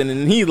Sexton,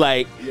 and he's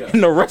like,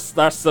 and the rest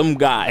are some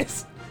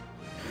guys.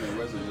 The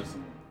rest are just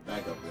some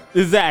backup guys.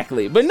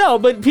 Exactly.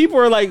 But people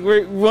are like,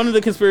 one of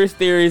the conspiracy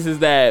theories is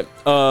that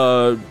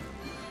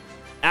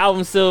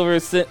Adam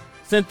Silver sent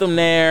them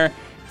there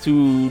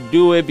to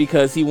do it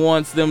because he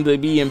wants them to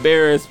be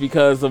embarrassed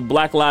because of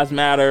Black Lives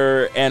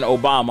Matter and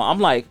Obama. I'm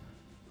like,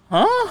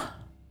 huh?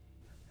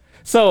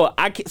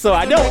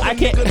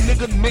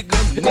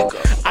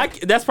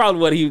 That's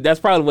probably what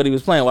he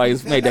was playing while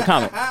he made that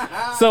comment.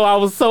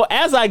 So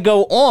as I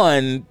go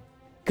on,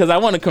 because I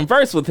want to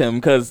converse with him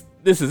because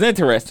this is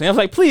interesting. I was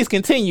like, please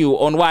continue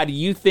on why do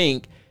you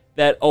think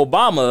that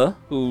Obama,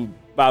 who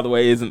by the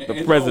way isn't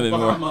the president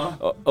anymore,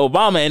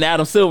 Obama and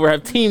Adam Silver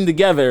have teamed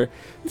together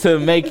to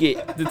make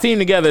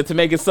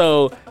it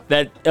so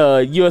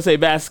that USA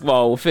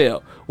basketball will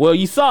fail. Well,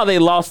 you saw they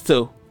lost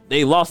the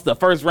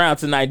first round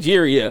to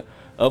Nigeria.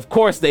 Of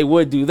course they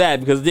would do that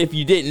because if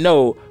you didn't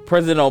know,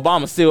 President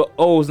Obama still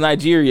owes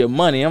Nigeria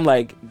money. I'm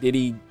like, did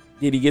he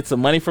get some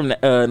money from the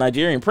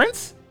Nigerian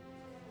prince?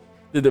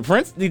 Did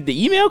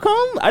the email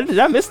come? Did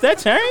I miss that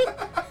chain?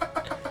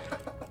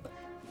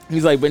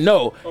 He's like, but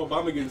no.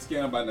 Obama getting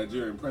scammed by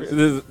Nigerian princes.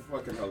 This is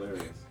fucking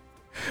hilarious.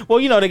 Well,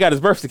 they got his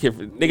birth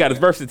certificate. They got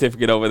his birth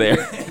certificate over there.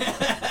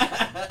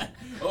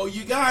 Oh,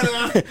 you got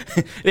it.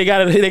 They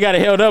got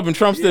it held up, and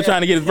Trump's still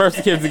trying to get his birth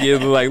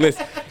certificate. Like,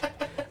 listen.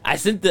 I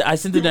sent the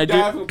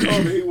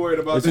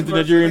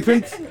Nigerian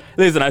prince.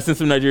 Listen, I sent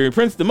some Nigerian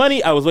prince the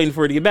money. I was waiting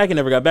for it to get back. It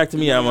never got back to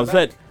me. I almost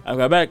said I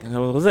got back, and that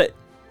was it.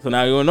 So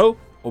now you wanna know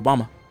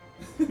Obama.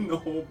 No,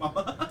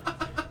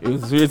 Obama.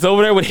 It's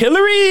over there with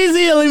Hillary's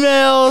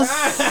emails.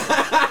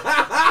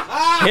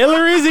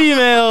 Hillary's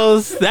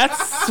emails.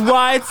 That's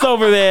why it's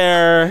over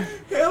there.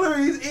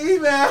 Hillary's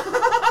email.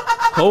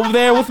 Over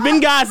there with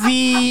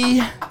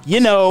Benghazi. You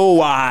know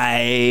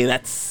why?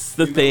 That's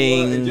the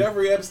thing. And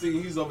Jeffrey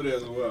Epstein, he's over there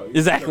as well.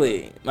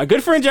 Exactly. My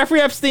good friend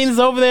Jeffrey Epstein is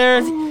over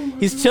there.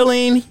 He's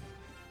chilling.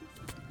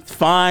 It's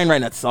fine,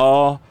 right? That's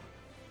all.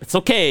 It's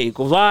okay.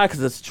 Why?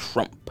 Because it's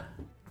Trump.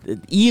 The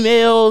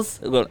emails.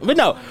 But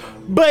no.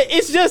 But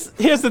it's just,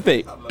 here's the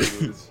thing.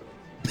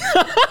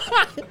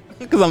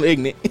 Because I'm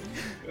ignorant.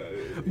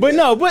 But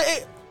no,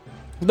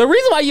 the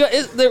reason why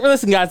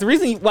listen, guys, the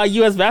reason why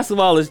U.S.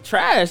 basketball is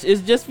trash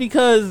is just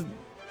because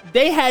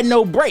they had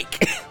no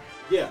break.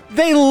 Yeah.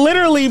 They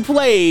literally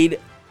played,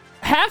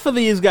 half of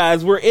these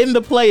guys were in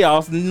the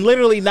playoffs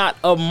literally not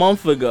a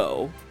month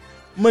ago.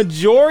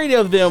 Majority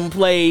of them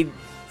played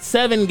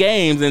 7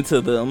 games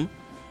into them.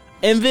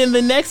 And then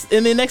the next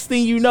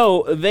thing you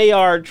know, they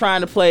are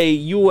trying to play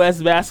US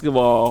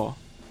basketball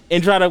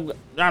and trying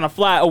to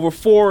fly over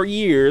 4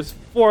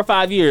 or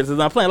 5 years as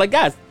I'm playing. Like,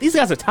 guys, these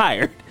guys are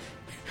tired.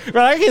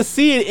 Right? I can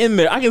see it in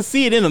there. I can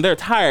see it in them. They're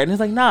tired. And it's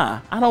like,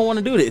 nah, I don't want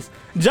to do this.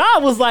 Ja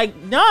was like,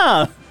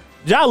 nah.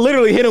 Ja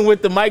literally hit him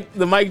with the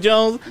Mike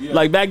Jones. Yeah.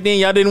 Like, back then,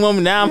 y'all didn't want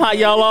me. Now I'm hot,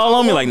 y'all all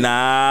on me. Like,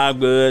 nah, I'm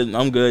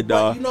good,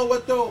 dog. But you know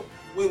what, though?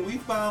 When we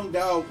found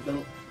out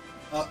the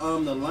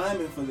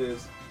alignment for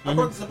this, I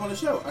brought this up on the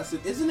show. I said,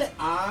 isn't it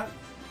odd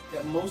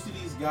that most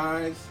of these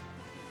guys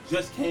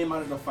just came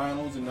out of the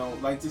finals and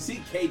like to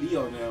see KD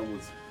on there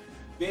was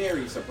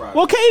very surprising.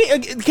 Well,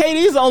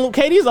 KD's the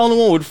only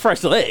one with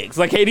fresh legs.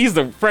 Like, KD's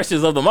the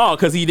freshest of them all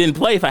because he didn't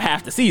play for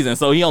half the season,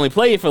 so he only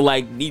played for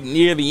like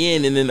near the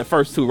end and then the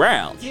first 2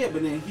 rounds. Yeah,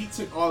 but then he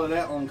took all of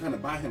that on kind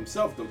of by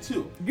himself though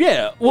too.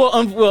 Yeah,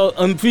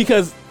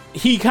 because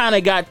he kind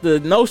of got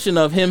the notion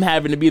of him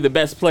having to be the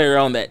best player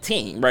on that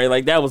team, right?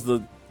 Like, that was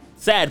the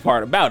sad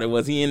part about it,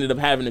 was he ended up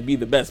having to be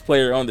the best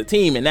player on the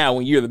team, and now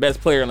when you're the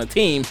best player on the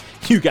team,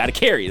 you got to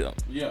carry them.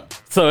 Yeah.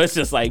 So it's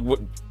just like,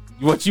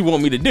 what you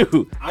want me to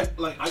do? I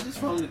just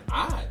found it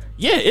odd.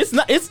 Yeah, it's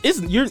not.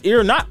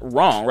 You're not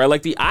wrong, right?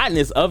 Like, the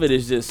oddness of it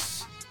is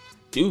just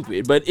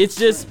stupid, but it's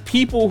just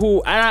people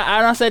who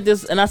I said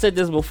this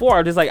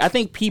before. Just like, I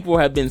think people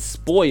have been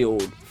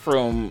spoiled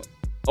from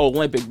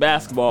Olympic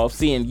basketball,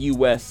 seeing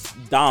U.S.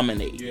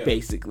 dominate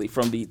basically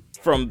from the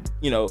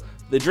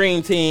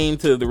Dream Team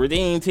to the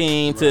Redeem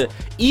Team to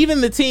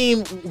even the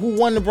team who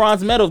won the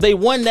bronze medal. They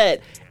won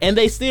that, and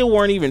they still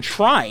weren't even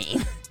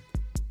trying.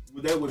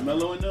 Was that with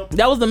Melo in them?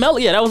 That was the Melo.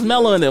 Yeah, that was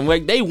Melo in them.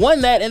 Like they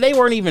won that, and they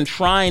weren't even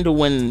trying to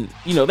win.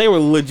 You know, they were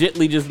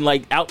legitly just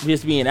like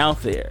just being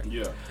out there.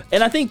 Yeah.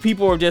 And I think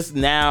people are just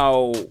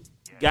now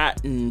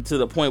gotten to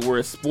the point where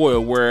it's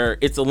spoiled, where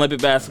it's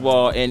Olympic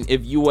basketball, and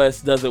if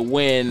U.S. doesn't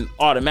win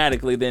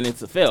automatically, then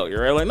it's a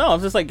failure. Right? Like, no,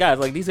 I'm just like, guys,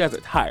 like these guys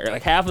are tired.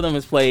 Like half of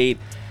them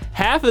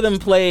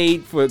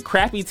played for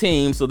crappy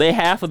teams, so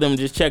half of them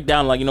just checked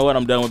down, like, you know what,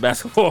 I'm done with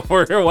basketball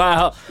for a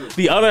while.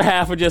 The other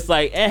half are just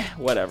like,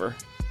 whatever.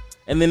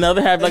 And then the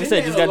other half, like I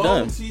said, just got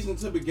done. Season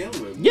to begin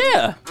with.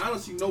 Yeah. I don't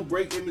see no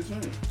break in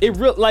between.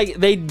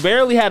 They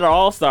barely had an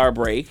All-Star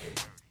break.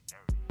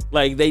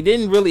 Like, they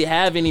didn't really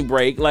have any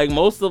break. Like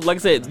I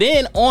said,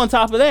 then on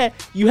top of that,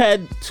 you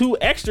had 2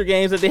 extra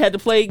games that they had to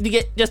play to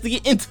get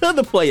into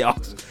the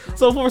playoffs.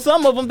 So for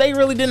some of them, they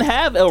really didn't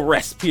have a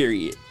rest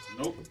period.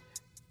 Nope.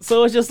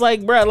 So it's just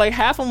like, bro, like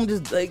half of them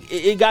just like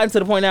it got to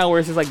the point now where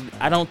it's just like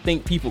I don't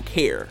think people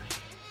care,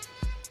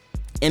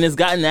 and it's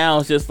gotten now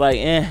it's just like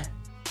I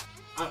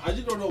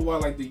just don't know why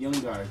like the young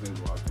guys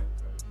didn't go out there.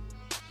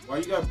 Why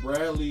you got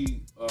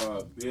Bradley,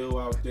 Bill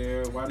out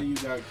there? Why do you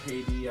got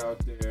KD out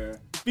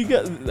there?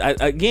 Because who's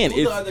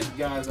the other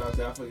guys out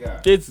there? I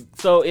forgot.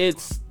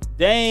 It's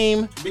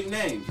Dame. Big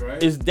names,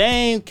 right? It's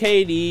Dame,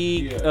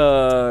 KD,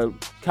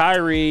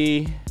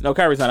 Kyrie. No,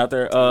 Kyrie's not out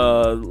there.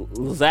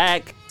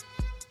 Zach.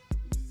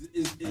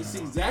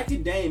 See, Zach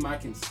and Dame, I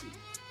can see.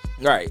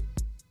 Right.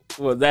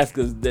 Well, that's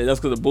because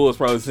the Bulls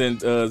probably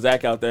sent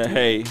Zach out there.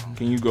 Hey,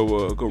 can you go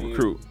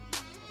recruit?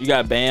 You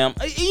got Bam.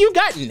 You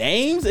got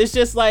names. It's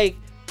just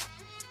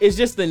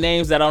the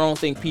names that I don't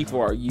think people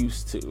are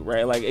used to,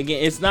 right? Like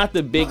again, it's not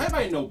the big. Well,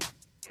 everybody know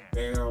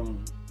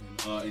Bam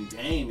and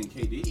Dame and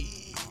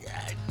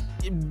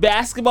KD.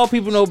 Basketball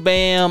people know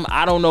Bam.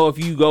 I don't know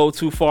if you go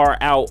too far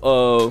out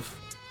of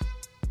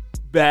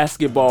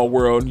basketball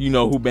world, you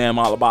know who Bam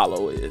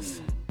Adebayo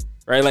is.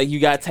 Right, like you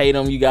got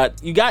Tatum, you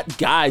got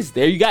guys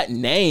there, you got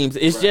names.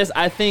 It's right. Just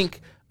I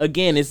think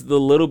again, it's the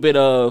little bit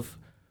of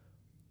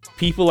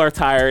people are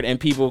tired and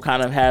people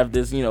kind of have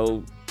this, you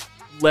know,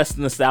 less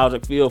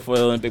nostalgic feel for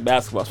Olympic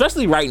basketball,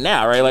 especially right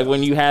now, right? Like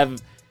when you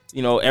have,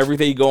 you know,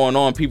 everything going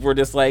on, people are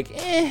just like,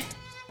 eh.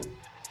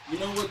 You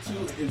know what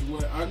too is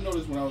what I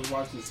noticed when I was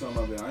watching some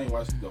of it. I ain't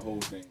watched the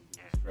whole thing;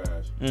 it's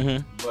trash.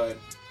 Mm-hmm. But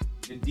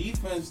the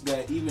defense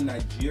that even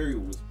Nigeria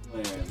was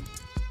playing,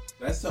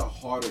 that's a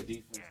harder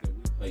defense than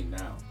we play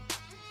now.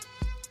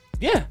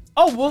 Yeah.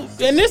 Oh well,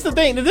 and this the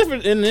thing. The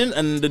difference,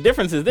 and the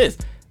difference is this: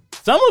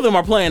 some of them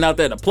are playing out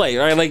there to play,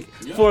 right? Like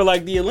for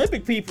like the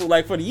Olympic people,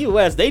 like for the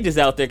U.S., they just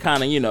out there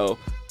kind of, you know,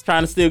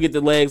 trying to still get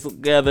the legs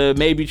together,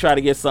 maybe try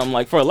to get something.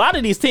 Like for a lot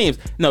of these teams,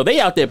 no, they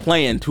out there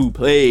playing to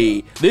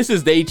play. This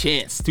is their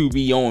chance to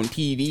be on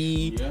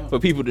TV for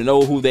people to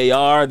know who they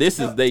are. This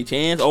is their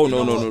chance. Oh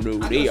no,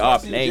 they are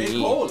playing.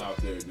 J. Cole out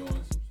there doing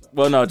some stuff.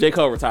 Well, no, J.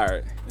 Cole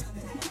retired.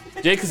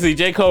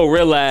 J. Cole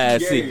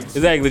realized.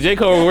 J.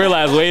 Cole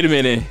realized. Wait a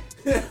minute.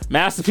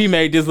 Master P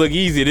made this look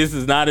easy. This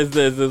is not as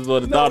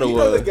what I thought it was.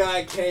 Know the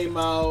guy came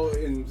out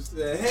and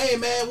said, "Hey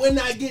man, we're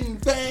not getting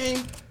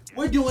fame.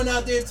 We're doing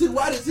out there too.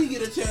 Why does he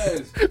get a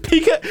chance?"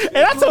 Because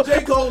and I told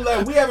J. Cole,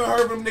 like, we haven't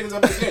heard from niggas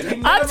up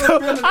again.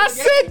 I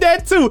said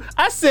that too.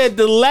 I said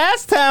the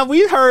last time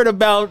we heard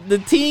about the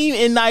team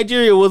in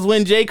Nigeria was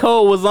when J.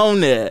 Cole was on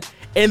there,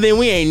 and then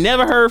we ain't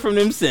never heard from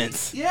them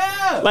since.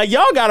 Yeah, like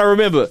y'all gotta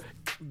remember.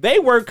 They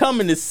were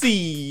coming to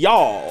see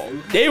y'all.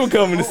 They were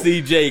coming to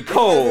see J.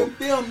 Cole.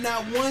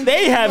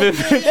 They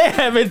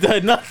haven't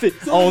done nothing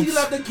so on. You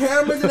left the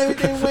cameras and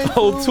everything went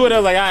on Twitter.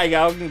 Like, all right,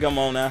 y'all can come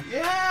on now.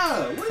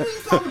 Yeah, what are you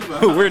talking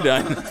about? We're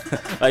done.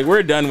 Like,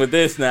 we're done with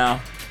this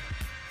now.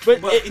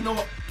 But you know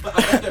what? But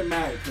I got that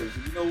mad because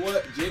you know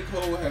what? J.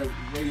 Cole had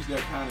raised the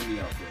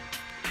economy out there.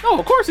 Oh,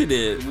 of course he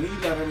did. When he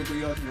got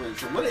everything else went.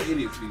 So what an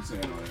idiot to be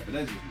saying all that. But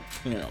that's just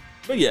me. You know.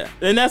 But yeah,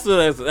 and that's what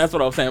I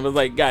was saying. But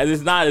like, guys,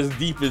 it's not as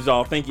deep as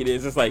y'all think it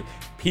is. It's like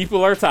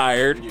people are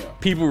tired. Yeah.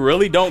 People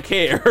really don't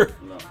care.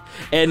 No.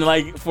 And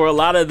like for a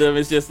lot of them,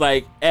 it's just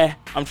like,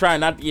 I'm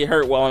trying not to get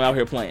hurt while I'm out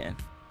here playing.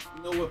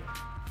 You know what?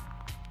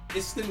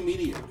 It's the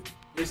media.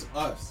 It's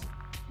us.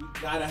 We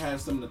gotta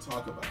have something to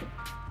talk about.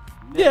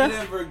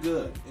 Negative or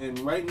good. And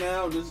right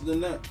now, this is the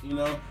net. You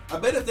know, I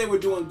bet if they were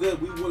doing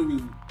good, we wouldn't be.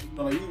 You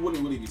know, like, we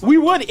wouldn't really be. We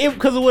would,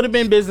 because it would have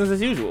been business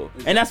as usual.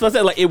 Exactly. And that's what I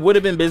said. Like, it would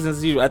have been business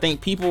as usual. I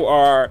think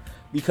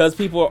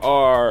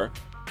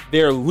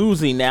they're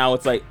losing now.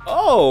 It's like,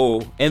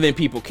 oh, and then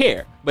people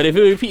care. But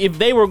if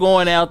they were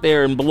going out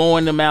there and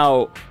blowing them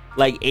out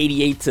like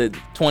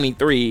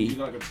 88-23, you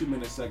got like a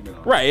 2-minute segment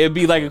on right? It'd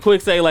be like a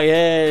quick say, like,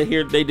 hey,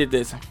 here they did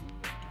this.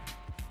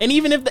 And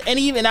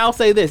even I'll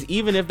say this,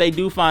 even if they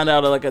do find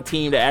out like a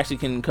team that actually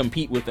can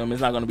compete with them,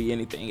 it's not going to be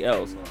anything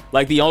else. No.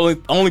 Like the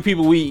only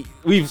people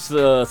we've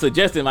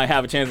suggested might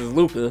have a chance is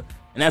Luka,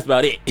 and that's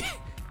about it.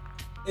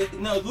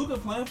 Now, is Luka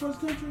playing for his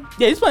country?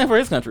 Yeah, he's playing for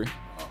his country.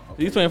 Oh,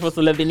 okay. He's playing for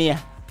Slovenia.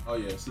 Oh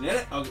yeah, see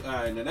that? All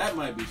right, now that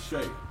might be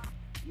straight.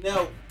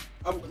 Now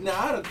I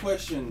had a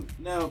question.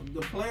 Now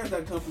the players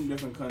that come from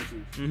different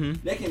countries,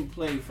 they can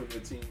play for their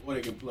team or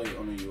they can play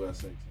on the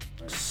USA team.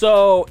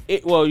 So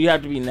you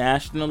have to be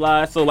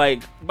nationalized. So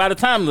like by the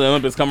time the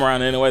Olympics come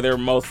around anyway,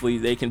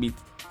 they can be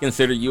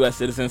considered U.S.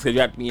 citizens because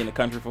you have to be in the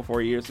country for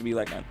 4 years to be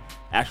like an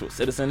actual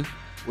citizen,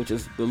 which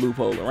is the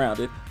loophole around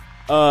it.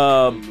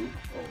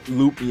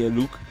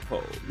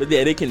 Loophole. But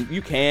yeah,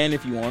 you can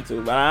if you want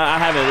to, but I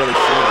haven't really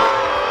seen it.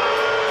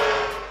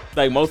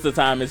 Like most of the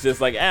time, it's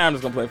just like, I'm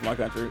just gonna play for my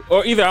country,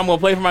 or either I'm gonna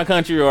play for my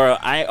country, or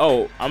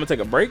I'm gonna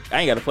take a break. I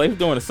ain't got to play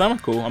during the summer.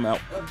 Cool, I'm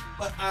out.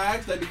 But I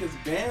asked that because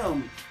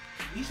Bam,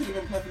 he should have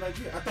been playing for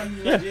Nigeria. I thought he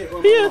was Nigeria.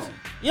 Or he is.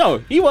 Yo,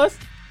 he was.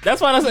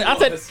 That's why I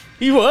said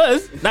he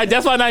was.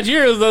 That's why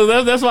Nigeria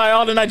was. That's why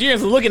all the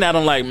Nigerians were looking at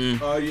him like,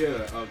 Oh yeah,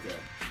 okay.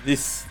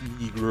 This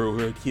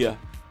Negro right here.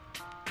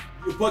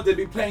 You're supposed to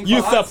be playing.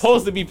 You're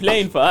supposed to be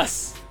playing for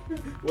us.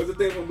 What's the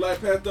thing from Black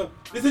Panther?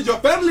 This is your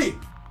family.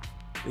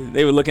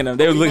 They were looking at him.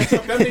 They were looking.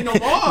 No,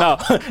 more. No,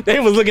 they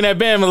was looking at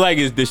Bam and like,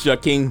 is this your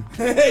king?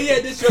 Yeah,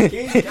 this your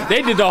king.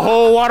 They did the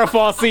whole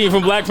waterfall scene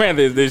from Black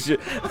Panther. Is this shit?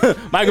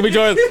 Michael B.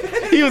 Jordan.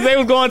 They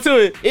was going to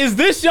it. Is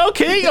this your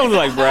king? I was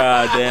like,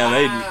 bruh,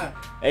 damn.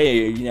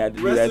 Hey, you had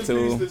to do that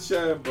too. Rest in peace to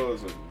Chad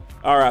Boseman.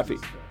 R.I.P.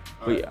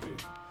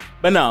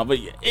 But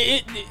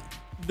yeah,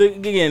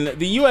 again,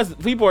 the U.S.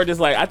 people are just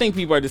like, I think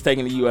people are just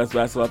taking the U.S.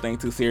 basketball thing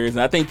too serious,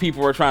 and I think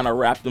people are trying to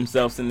wrap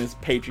themselves in this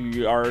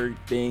patriarch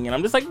thing, and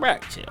I'm just like,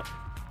 bruh, chill.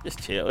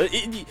 Just chill.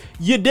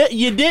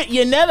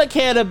 You never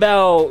cared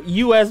about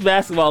U.S.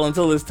 basketball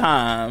until it's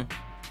time,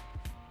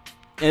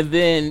 and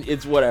then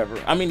it's whatever.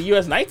 I mean, the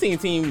U.S. 19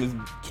 team is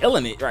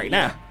killing it right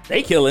now.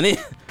 They killing it,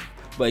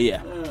 but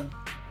yeah.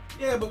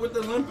 Yeah, but with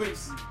the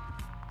Olympics,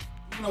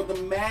 the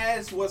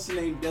mass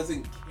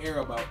doesn't care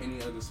about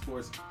any other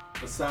sports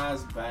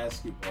besides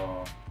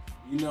basketball.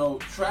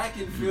 Track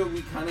and field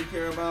we kind of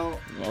care about.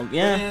 Well,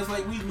 yeah. And it's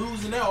like we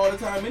losing that all the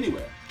time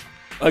anyway.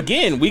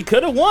 Again, we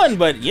could have won,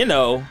 but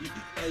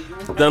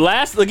the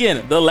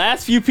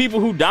last few people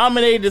who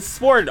dominated the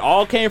sport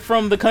all came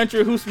from the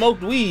country who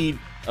smoked weed.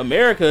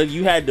 America,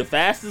 you had the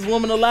fastest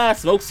woman alive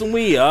smoke some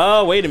weed.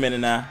 Oh, wait a minute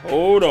now.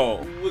 Hold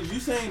on. Was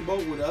Usain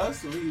Bolt with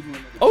us, or he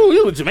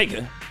was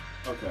Jamaica.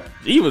 Okay.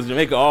 He was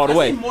Jamaica all the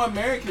way. I see more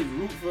Americans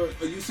root for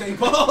Usain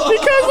Bolt.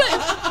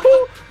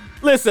 Because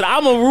listen,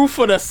 I'm a root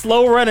for the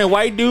slow running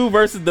white dude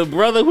versus the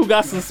brother who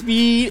got some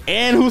speed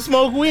and who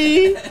smoked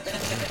weed.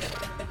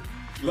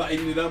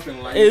 Lighting it up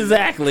and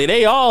exactly.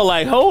 They all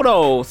like, hold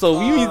on.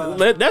 So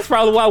that's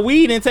probably why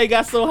weed intake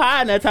got so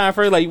high in that time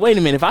frame. Like, wait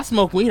a minute, if I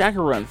smoke weed, I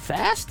can run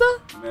faster?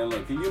 Man,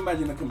 look, can you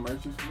imagine the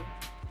commercials?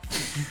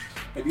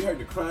 Have you heard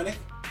the Chronic?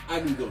 I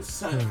can go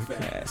super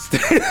fast.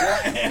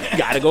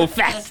 Gotta go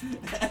fast.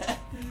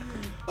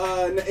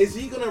 Is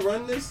he gonna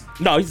run this?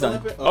 No, he's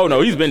done. Oh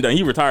no, he's been done.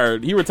 He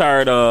retired.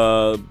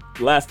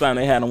 Last time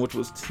they had him, which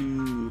was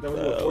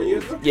 4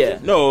 years ago? Yeah,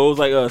 no, it was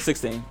like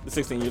 16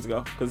 years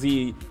ago.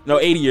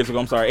 80 years ago.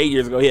 I'm sorry, 8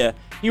 years ago. Yeah,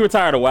 he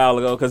retired a while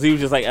ago because he was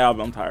just like,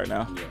 I'm tired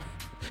now. Yeah.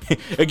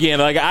 Again,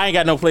 like I ain't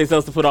got no place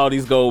else to put all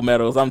these gold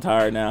medals. I'm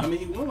tired now. I mean,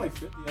 he won like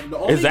 50. The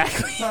only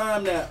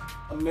time that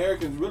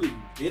Americans really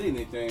did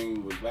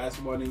anything with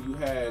basketball, and you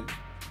had,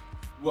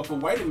 for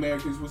white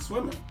Americans, was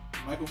swimming.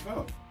 Michael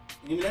Phelps.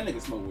 Even that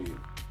nigga smoke weed.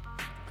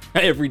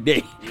 Every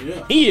day.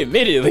 Yeah. He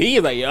admitted it.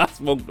 He's like, I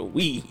smoked the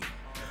weed.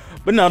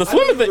 But no, the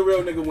swimming thing. The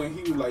real nigga when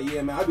he was like,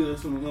 yeah, man, I be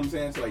listening, you know what I'm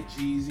saying? To like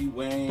Jeezy,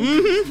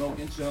 Wayne,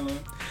 smoking, chilling.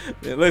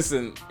 Yeah,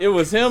 listen, it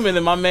was him and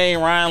then my main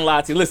Ryan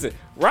Lochte. Listen,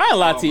 Ryan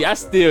Lochte,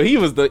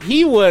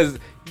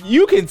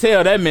 you can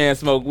tell that man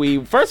smoked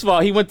weed. First of all,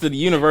 he went to the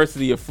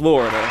University of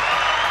Florida.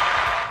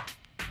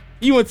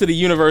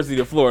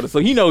 So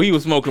he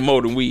was smoking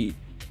more than weed.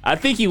 I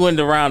think he went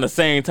around the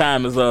same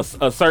time as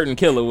a certain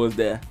killer was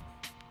there.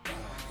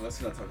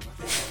 Let's not talk about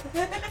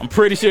that. I'm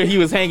pretty sure he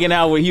was hanging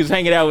out with.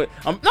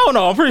 I'm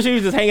pretty sure he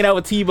was just hanging out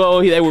with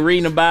Tebow. They were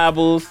reading the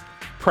Bibles,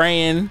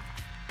 praying.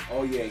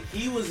 Oh yeah,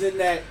 he was in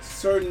that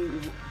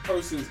certain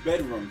person's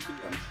bedroom too.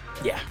 I'm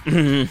sure.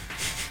 Yeah.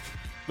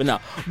 But no.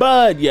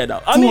 I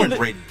mean,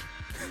 radio.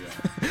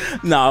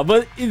 No,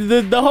 but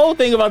the whole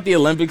thing about the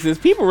Olympics is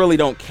people really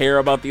don't care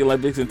about the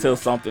Olympics until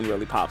something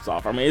really pops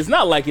off. I mean, it's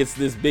not like it's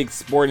this big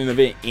sporting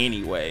event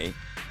anyway.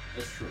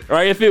 That's true.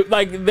 Right? If it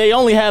they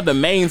only have the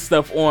main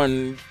stuff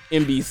on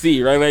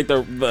NBC, right? Like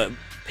the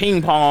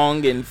ping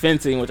pong and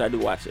fencing, which I do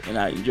watch it and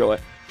I enjoy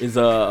it, is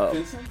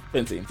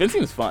fencing.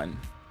 Fencing is fun.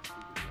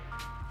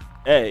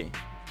 Hey,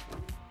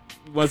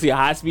 you want to see a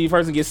high speed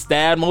person get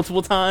stabbed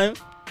multiple times?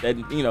 That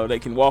they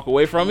can walk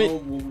away from it.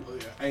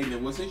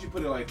 Well, since you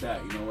put it like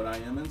that, you know what? I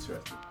am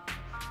interested.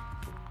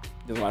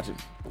 Just watch it.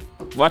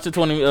 Watch the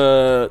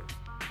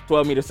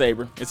 12 meter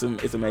saber. It's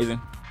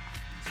amazing.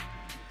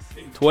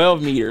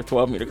 12 meter.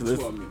 Because it's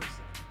 12 meters.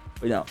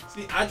 But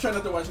see, I try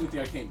not to watch anything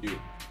I can't do.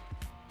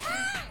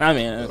 I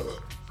mean,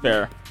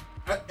 fair.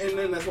 And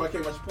then that's why I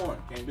can't watch porn.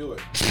 Can't do it.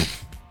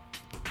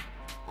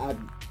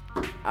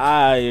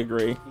 I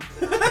agree.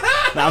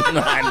 I'm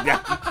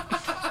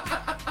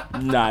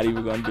not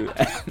even gonna do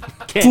that.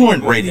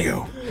 Fluent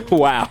radio.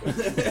 Wow.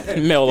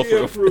 Mel's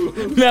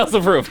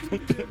approved.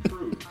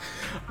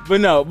 But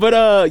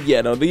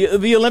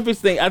The Olympics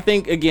thing, I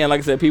think, again, like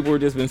I said, people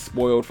have just been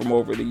spoiled from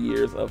over the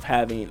years of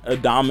having a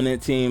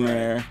dominant team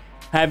there,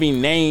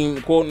 having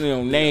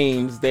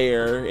names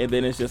there, and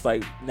then it's just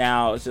like,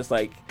 now it's just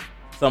like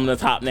some of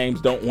the top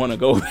names don't want to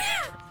go there.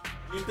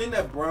 You think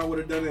that Bron would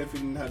have done it if he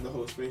didn't have the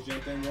whole Space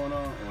Jam thing going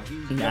on?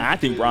 Nah, I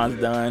think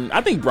Bron's done. I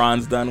think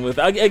Bron's done with.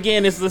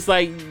 Again, it's just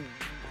like,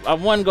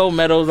 I've won gold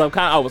medals.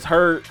 I was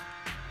hurt.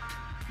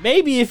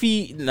 Maybe if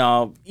he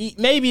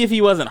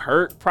wasn't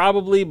hurt,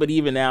 probably. But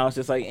even now, it's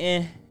just like,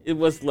 it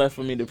was left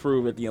for me to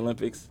prove at the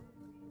Olympics.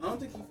 I don't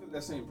think he felt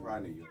that same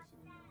pride in you.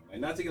 Like,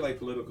 not to get like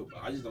political,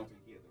 but I just don't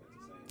think he had the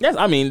same. Yes,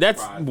 I mean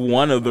that's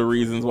one of the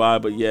reasons why.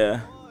 But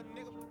yeah.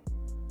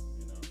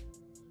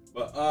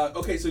 But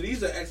okay, so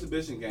these are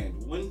exhibition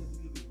games. When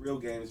do the real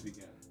games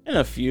begin? In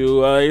a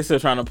few, they're still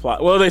trying to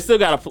plot. Well, they still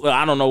got to.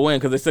 I don't know when,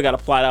 because they still got to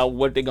plot out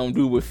what they're gonna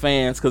do with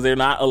fans, because they're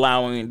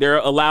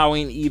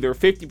allowing either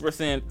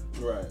 50%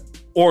 right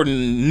or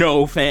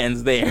no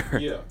fans there.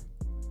 Yeah.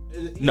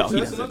 No, so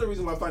that's another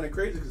reason why I find it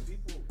crazy, because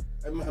people.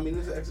 I mean,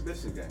 it's an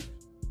exhibition game.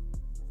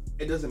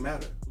 It doesn't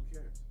matter. Who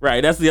cares?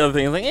 Right. That's the other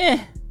thing. It's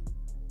like,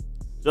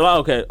 July.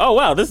 Okay. Oh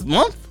wow, this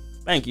month.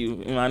 Thank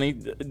you, Imani.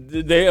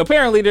 They're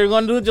going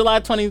to do it July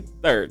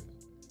 23rd.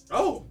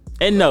 Oh.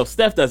 And no,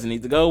 Steph doesn't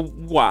need to go.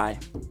 Why?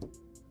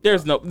 They're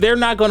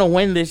not going to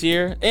win this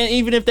year. And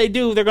even if they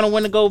do, they're going to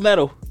win the gold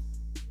medal.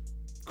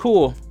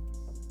 Cool.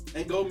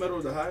 And gold medal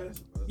is the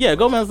highest? Yeah,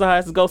 gold medal's the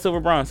highest. Gold, silver,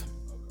 bronze.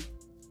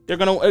 They're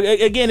going to,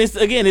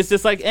 it's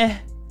just like,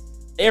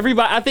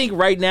 everybody, I think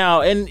right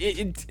now, and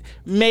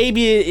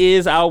maybe it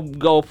is, I'll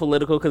go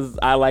political because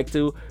I like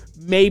to.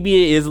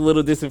 Maybe it is a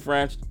little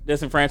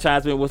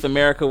disenfranchisement with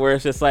America, where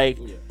it's just like,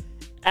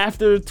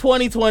 after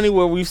 2020,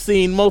 where we've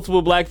seen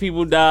multiple black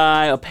people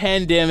die, a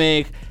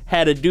pandemic,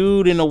 had a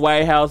dude in the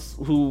White House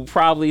who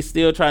probably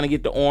still trying to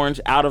get the orange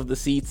out of the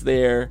seats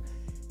there.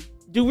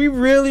 Do we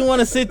really want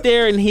to sit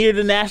there and hear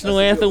the national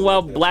anthem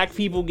while black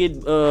people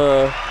get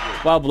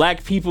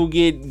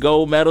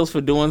gold medals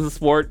for doing the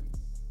sport?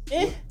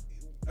 I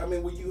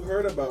mean, when you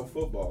heard about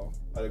football,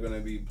 are they going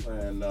to be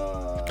playing?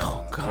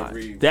 Oh God,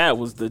 that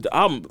was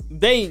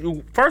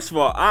the First of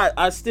all,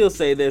 I still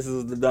say this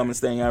is the dumbest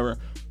thing ever.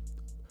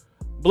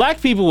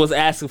 Black people was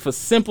asking for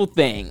simple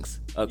things,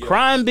 a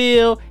crime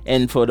bill,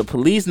 and for the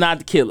police not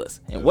to kill us.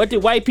 And what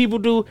did white people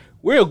do?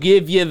 We'll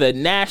give you the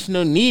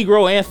national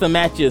Negro anthem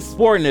at your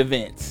sporting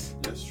events.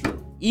 That's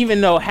true.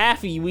 Even though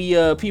half of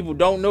we people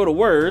don't know the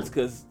words,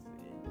 because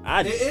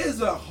it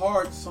is a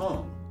hard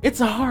song. It's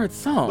a hard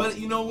song. But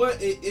you know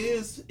what? It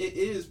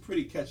is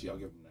pretty catchy. I'll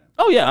give them that.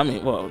 Oh yeah, I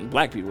mean, well,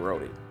 black people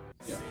wrote it.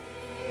 Yeah.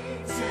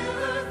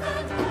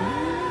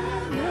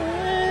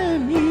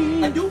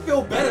 I do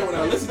feel better when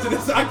I listen to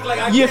this.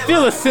 You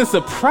feel a sense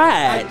of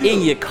pride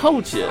in your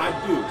culture.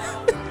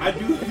 I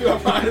do feel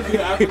pride in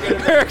being African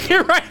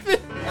American.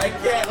 I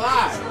can't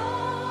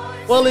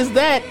lie. Well, is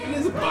that? And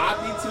it's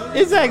Bobby too.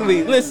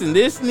 Exactly. Listen,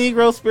 this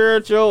Negro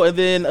spiritual, and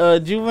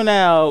then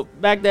Juvenile,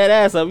 back that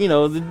ass up. You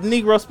know, the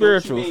Negro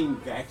spiritual. What you mean,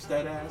 vax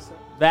that ass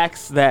up?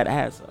 Vax that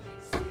ass up.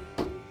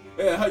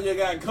 Yeah, you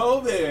got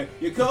COVID.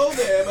 You're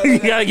COVID. You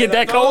gotta get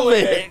that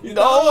COVID. You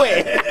go away.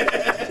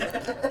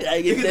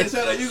 You get that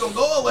shot. You gonna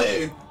go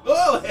away. Go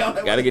away.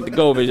 Gotta get the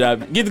COVID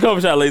shot. Get the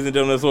COVID shot, ladies and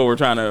gentlemen. That's what we're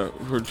trying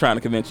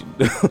to convince you.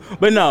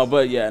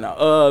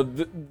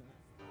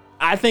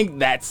 I think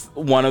that's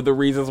one of the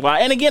reasons why.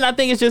 And again, I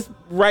think it's just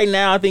right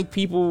now. I think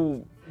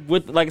people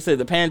with, like I said,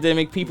 the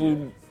pandemic,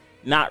 people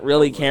not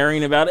really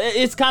caring about it.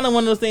 It's kind of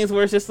one of those things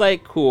where it's just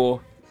like,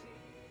 cool.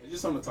 It's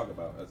just something to talk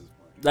about at this point.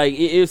 Like,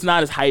 it's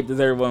not as hyped as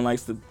everyone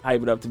likes to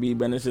hype it up to be,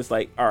 but it's just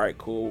like, all right,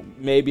 cool.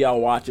 Maybe I'll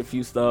watch a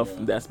few stuff,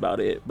 and that's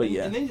about it. But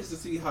yeah. And then just to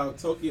see how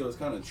Tokyo is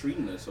kind of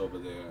treating us over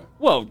there.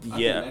 Well, I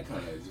yeah. think that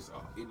kind of just,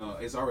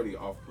 it's already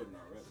off-putting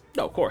already.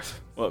 No, of course.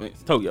 Well, I mean,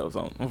 it's Tokyo,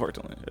 so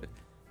unfortunately.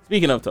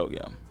 Speaking of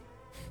Tokyo,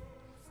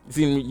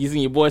 you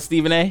seen your boy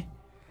Stephen A?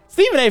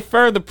 Stephen A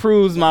further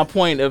proves my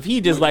point of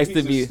he just likes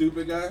to be a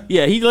stupid guy.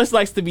 Yeah, he just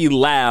likes to be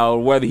loud,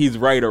 whether he's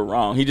right or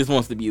wrong. He just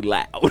wants to be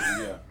loud.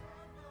 Yeah.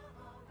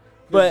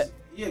 But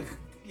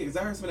because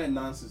I heard some of that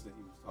nonsense that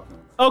he was talking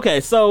about. Okay,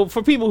 so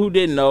for people who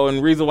didn't know, and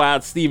the reason why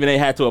Stephen A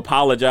had to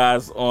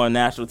apologize on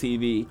national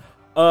TV.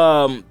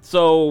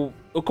 So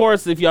of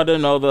course, if y'all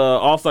didn't know, the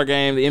All-Star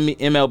game, the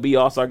MLB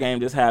All-Star game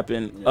just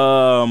happened.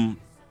 Yeah.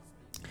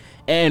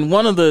 And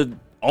one of the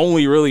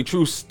only really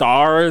true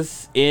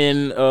stars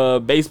in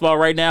baseball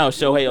right now is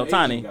Shohei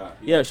Ohtani.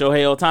 Yeah,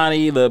 Shohei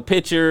Ohtani, the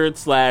pitcher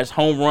 /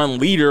 home run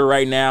leader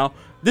right now.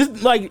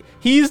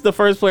 He's the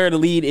first player to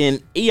lead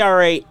in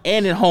ERA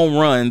and in home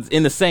runs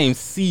in the same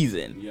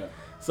season. Yeah.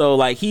 So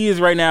he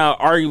is right now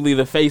arguably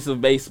the face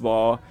of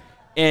baseball.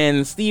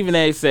 And Stephen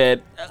A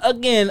said,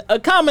 again, a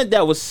comment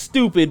that was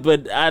stupid,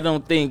 but I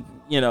don't think,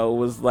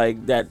 was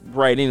that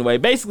right anyway.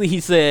 Basically, he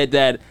said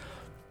that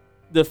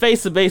the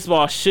face of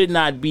baseball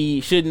shouldn't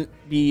be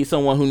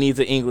someone who needs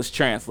an English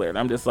translator.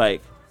 I'm just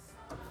like,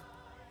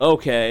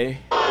 okay.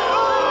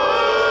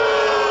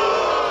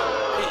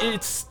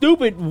 It's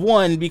stupid,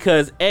 one,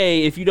 because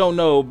if you don't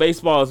know,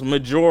 baseball is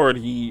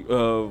majority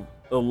of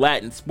a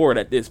Latin sport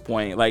at this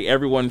point. Like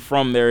everyone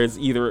from there is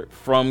either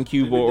from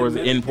Cuba or is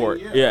an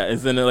import. Yeah,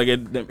 it's in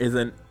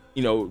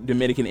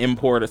Dominican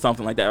import or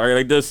something like that. Right?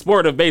 Like the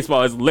sport of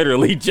baseball is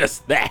literally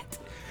just that.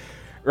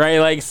 Right?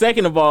 Like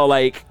second of all,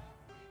 like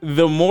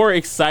the more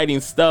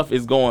exciting stuff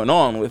is going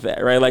on with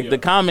that, right? Like the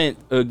comment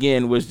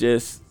again was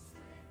just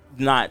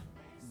not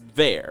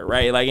there,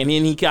 right? Like, and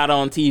then he got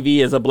on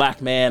TV as a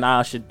black man.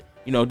 I should,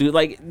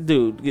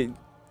 dude.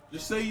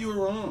 Just say you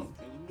were wrong.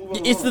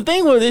 It's the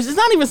thing with this. It's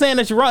not even saying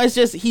that you're wrong. It's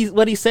just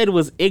what he said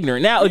was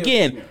ignorant. Now,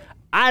 again,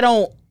 I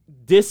don't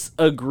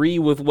disagree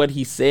with what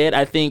he said.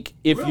 I think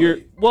if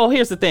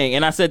here's the thing,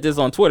 and I said this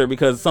on Twitter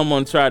because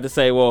someone tried to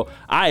say, well,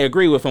 I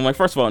agree with him. Like,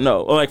 first of all,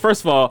 no. Like,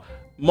 first of all,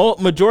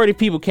 majority of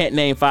people can't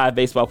name 5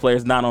 baseball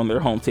players not on their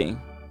home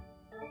team.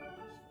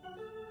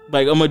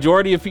 Like a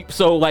majority of people.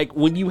 So like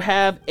when you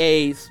have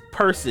a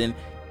person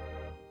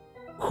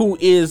who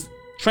is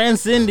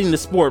transcending the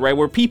sport, right,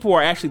 where people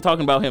are actually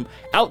talking about him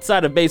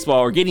outside of baseball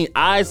or getting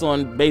eyes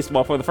on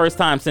baseball for the first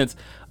time since,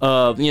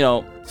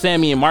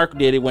 Sammy and Mark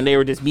did it when they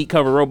were just meat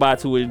cover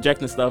robots who were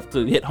injecting stuff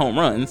to hit home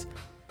runs,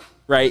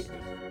 right?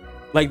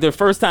 Like the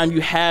first time you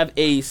have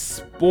a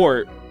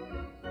sport,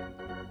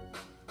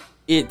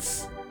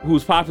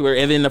 who's popular,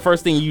 and then the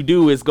first thing you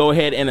do is go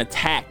ahead and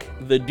attack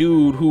the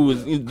dude who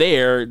was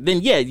there,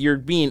 then you're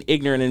being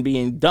ignorant and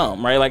being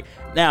dumb, right? Like,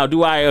 now,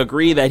 do I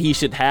agree that he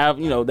should have,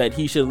 that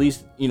he should at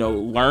least,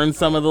 learn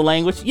some of the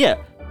language? Yeah.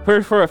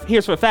 Here's for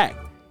a fact.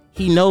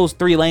 He knows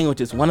 3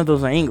 languages. One of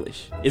those are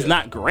English. It's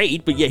not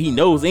great, but he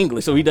knows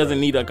English, so he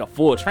doesn't need like a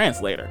full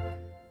translator.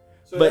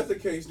 So if that's the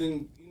case,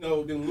 then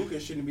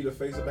Lucas shouldn't be the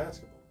face of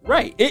basketball.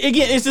 Right.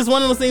 Again, it's just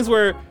one of those things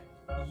where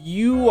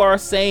you are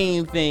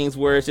saying things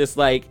where it's just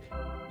like,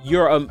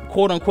 your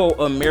quote unquote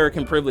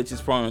American privilege is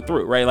flowing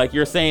through, right? Like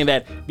you're saying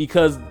that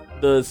because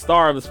the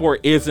star of the sport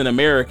is an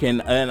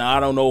American and I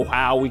don't know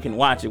how we can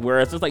watch it.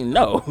 Whereas it's just like,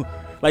 no,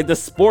 like the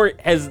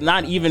sport has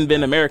not even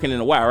been American in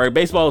a while, right?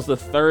 Baseball is the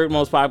 3rd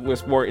most popular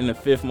sport and the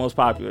 5th most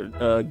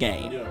popular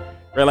game,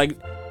 right? Like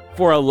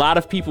for a lot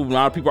of people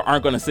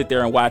aren't going to sit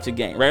there and watch a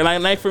game, right?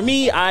 Like for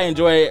me, I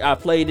enjoy it. I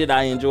played it.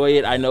 I enjoy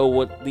it. I know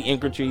what the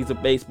intricacies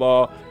of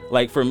baseball.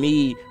 Like for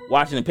me,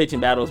 watching a pitching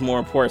battle is more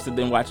important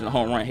than watching a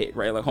home run hit,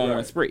 right? Like home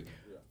run spree.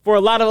 For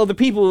a lot of other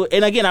people,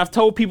 and again, I've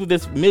told people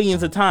this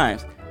millions of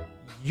times,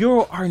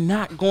 you are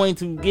not going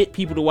to get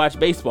people to watch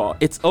baseball.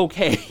 It's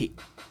okay.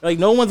 Like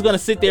no one's going to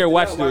sit there and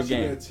watch their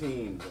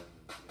game.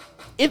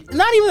 If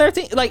not even their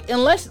team, like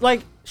unless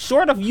like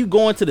short of you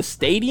going to the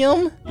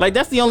stadium, like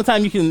that's the only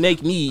time you can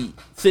make me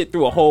sit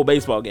through a whole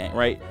baseball game,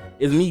 right?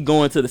 Is me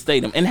going to the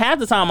stadium. And half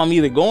the time I'm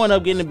either going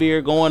up, getting a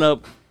beer, going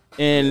up,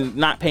 and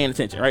not paying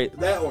attention, right?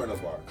 That or in a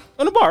bar.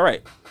 In a bar,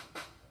 right?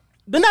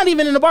 They're not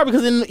even in the bar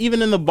because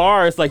even in the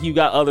bar, it's like you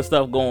got other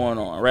stuff going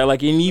on, right?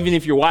 Like, and even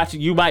if you're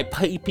watching, you might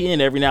peep in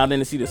every now and then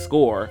to see the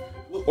score.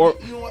 Well, or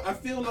you know what? I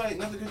feel like,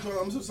 not to control,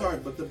 I'm so sorry,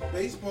 but the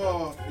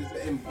baseball is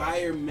an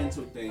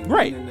environmental thing.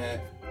 Right. Meaning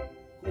that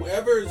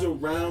whoever is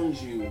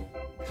around you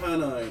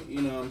kind of,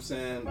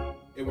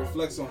 it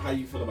reflects on how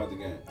you feel about the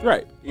game.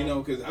 Right.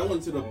 Because I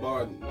went to the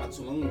bar not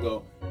too long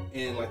ago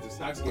and like the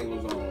Sox game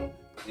was on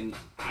and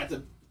at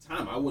the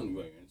time I wasn't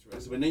really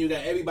interested, but then you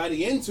got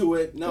everybody into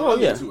it. Now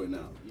I'm into it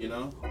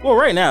now, Well,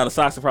 right now the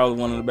Sox are probably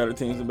one of the better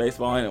teams in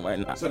baseball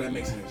anyway. So that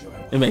makes it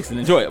enjoyable. It makes it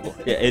enjoyable.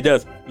 Yeah, it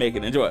does make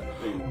it enjoyable.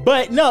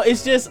 But no,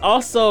 it's just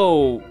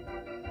also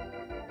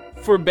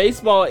for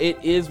baseball, it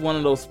is one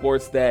of those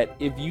sports that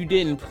if you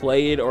didn't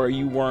play it or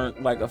you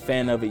weren't like a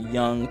fan of it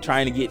young,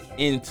 trying to get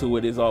into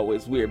it is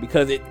always weird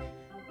because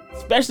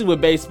especially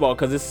with baseball,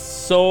 because it's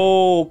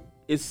so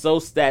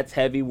stats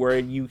heavy where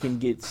you can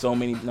get so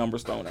many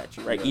numbers thrown at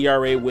you, right?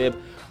 ERA, WHIP,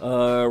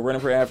 running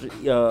per average,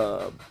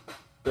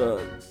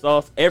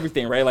 sauce,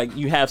 everything, right? Like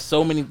you have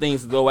so many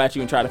things to go at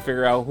you and try to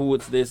figure out who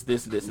it's this,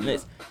 and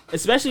this.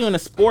 Especially in a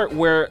sport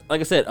where,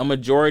 like I said, a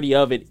majority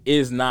of it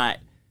is not,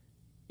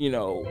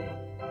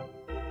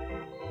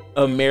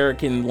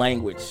 American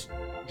language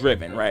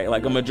driven, right?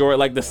 Like a majority,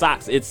 like the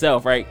Sox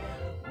itself, right?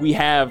 We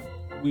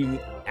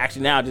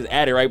actually now just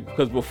added, right?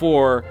 Because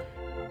before,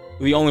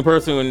 the only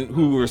person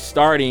who was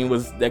starting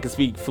that could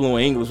speak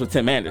fluent English was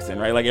Tim Anderson,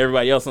 right? Like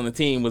everybody else on the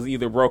team was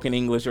either broken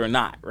English or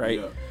not, right?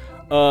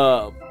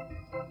 Yeah.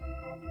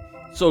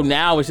 So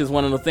now it's just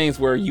one of the things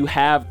where you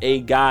have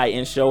a guy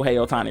in Shohei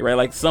Ohtani, right?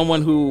 Like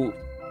someone who,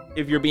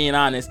 if you're being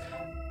honest,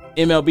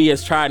 MLB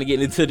has tried to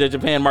get into the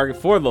Japan market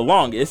for the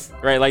longest,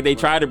 right? Like they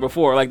tried it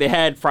before. Like they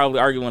had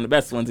probably arguably one of the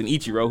best ones in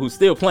Ichiro, who's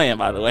still playing,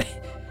 by the way.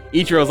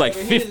 Ichiro's like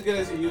 50. He's as good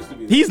as he used to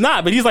be. He's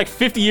not, but he's like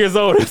 50 years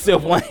old and still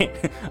playing.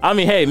 I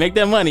mean, hey, make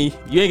that money.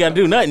 You ain't got to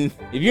do nothing.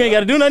 If you ain't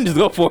got to do nothing, just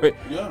go for it.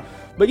 Yeah.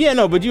 But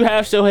but you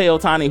have Shohei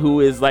Ohtani,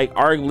 who is like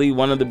arguably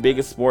one of the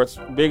biggest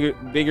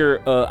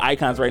bigger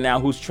icons right now,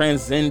 who's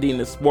transcending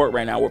the sport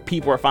right now, where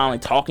people are finally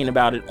talking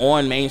about it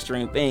on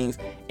mainstream things.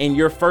 And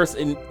your first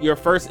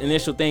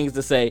initial thing is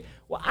to say,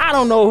 well, I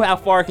don't know how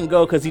far it can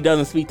go because he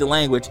doesn't speak the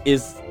language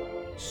is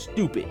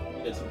stupid.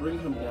 Yeah, to bring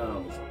him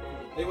down,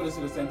 they would have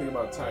said the same thing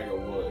about Tiger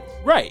Woods.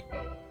 Right.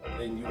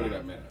 then you would have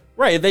got mad.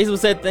 Right, if they would have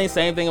said the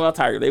same thing about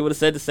Tiger, they would have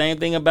said the same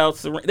thing about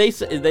Serena.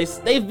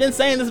 They've been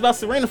saying this about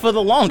Serena for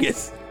the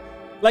longest.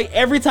 Like,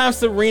 every time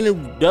Serena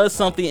does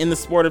something in the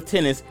sport of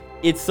tennis,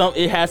 it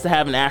has to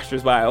have an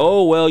asterisk by,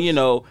 oh, well, you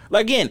know.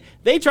 Like, again,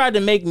 they tried to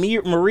make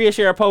Maria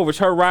Sharapova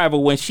her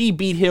rival when she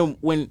beat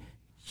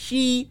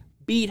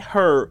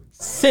her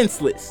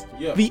senseless.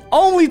 Yeah. The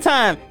only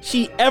time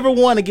she ever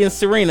won against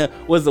Serena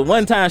was the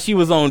one time she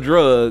was on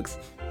drugs.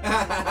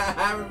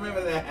 I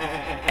remember that.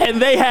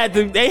 And they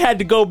had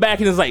to go back,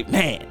 and it's like,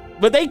 man.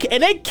 But they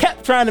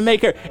kept trying to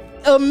make her.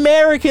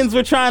 Americans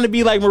were trying to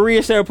be like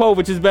Maria Sharapova,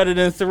 which is better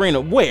than Serena.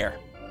 Where?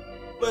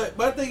 But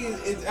my thing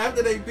is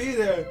after they beat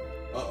her,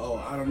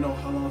 I don't know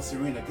how long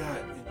Serena got.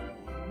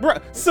 Bro,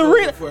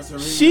 Serena,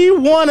 she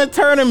won a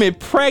tournament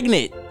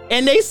pregnant,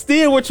 and they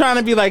still were trying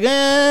to be like,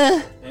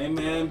 Hey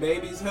man,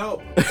 babies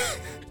help.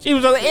 She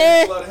was like,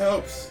 Blood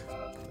helps.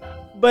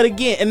 But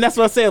again, and that's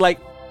what I said, like,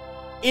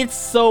 it's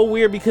so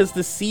weird because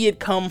to see it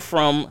come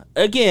from,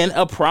 again,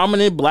 a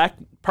prominent black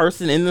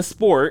person in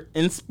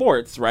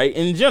sports, right,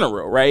 in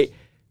general, right,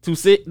 to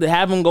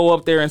have him go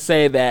up there and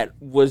say that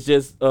was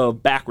just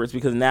backwards,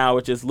 because now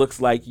it just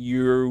looks like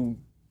when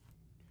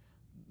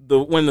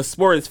the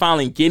sport is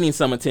finally getting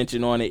some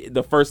attention on it,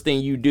 the first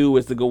thing you do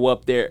is to go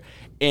up there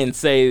and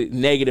say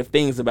negative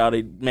things about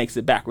it, makes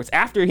it backwards.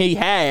 After he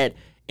had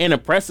an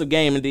impressive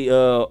game in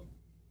the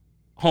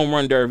home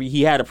run derby,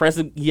 he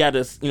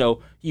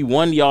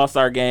won the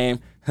All-Star game.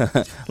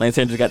 Lance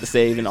Hendricks got the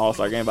save in the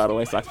All-Star game, by the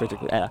way. Sox pitcher.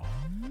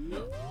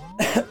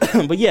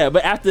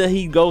 But after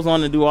he goes on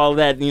to do all of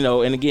that, you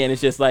know, and again,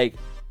 it's just like,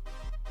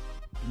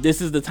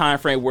 this is the time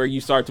frame where you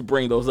start to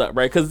bring those up,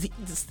 right?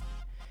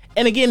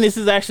 And again, this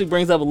actually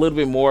brings up a little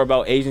bit more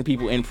about Asian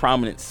people in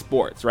prominent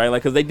sports, right?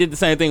 Like, because they did the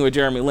same thing with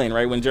Jeremy Lin,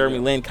 right? When Jeremy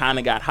Lin kind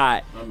of got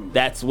hot,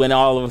 that's when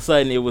all of a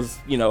sudden it was,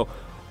 you know,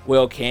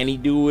 well, can he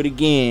do it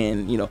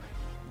again? You know,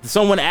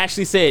 someone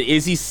actually said,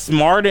 is he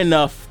smart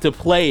enough to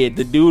play it?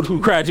 The dude who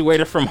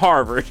graduated from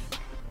Harvard.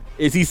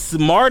 Is he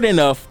smart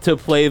enough to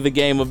play the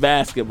game of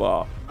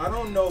basketball? I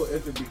don't know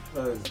if it's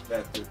because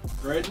that they're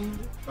threatened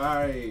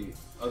by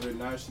other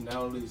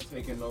nationalities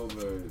taking over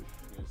their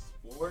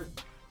sport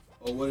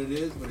or what it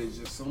is, but it's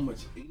just so much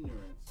ignorance,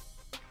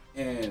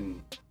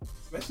 and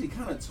especially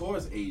kind of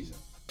towards Asia.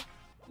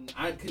 And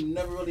I could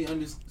never really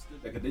understand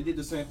that, because they did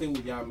the same thing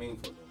with Yao Ming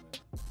for them,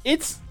 man.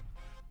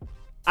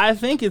 I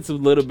think it's a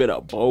little bit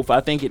of both.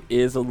 I think it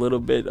is a little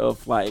bit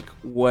of like,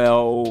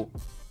 well,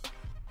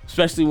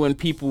 especially when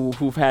people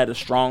who've had a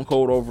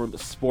stronghold over the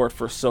sport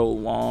for so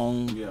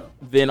long,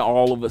 then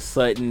all of a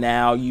sudden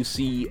now you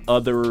see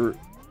other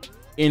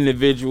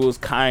individuals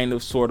kind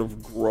of sort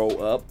of grow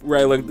up,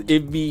 right? Like,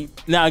 it'd be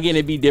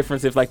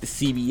different if like the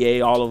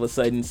CBA all of a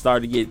sudden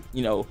started to get,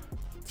 you know,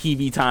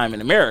 TV time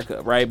in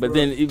America, right? But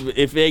then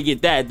if they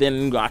get that,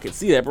 then I can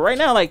see that. But right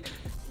now, like,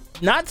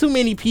 not too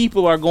many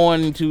people are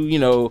going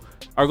to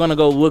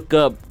go look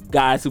up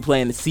guys who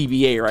play in the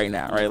CBA right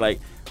now, right? Like,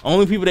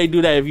 only people they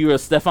do that if you're a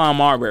Stephon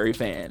Marbury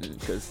fan,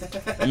 because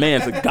the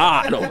man's a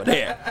god over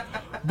there.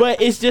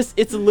 But it's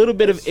a little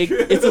bit of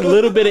ignorance.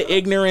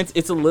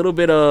 It's a little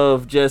bit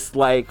of just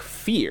like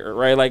fear,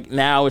 right? Like,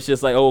 now it's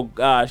just like, oh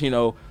gosh, you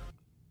know,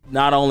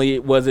 not only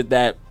was it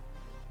that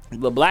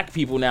the black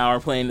people now are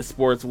playing the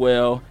sports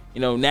well,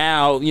 you know,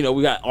 now, you know,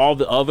 we got all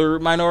the other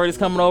minorities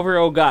coming over.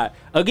 Oh God,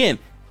 again,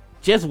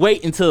 just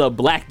wait until a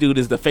black dude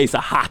is the face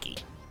of hockey.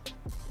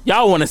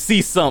 Y'all want to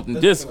see something?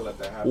 Just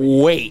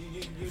wait.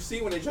 You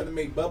see when they try to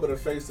make Bubba the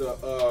face of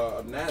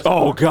NASCAR.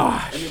 Oh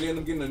gosh. And then they end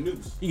up getting a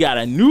noose. He got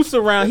a noose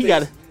around.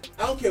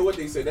 I don't care what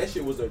they say. That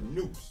shit was a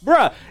noose.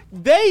 Bruh,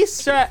 they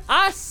said,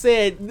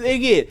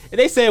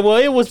 well,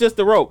 it was just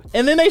a rope.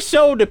 And then they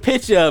showed the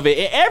picture of it.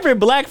 And every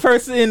black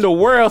person in the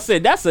world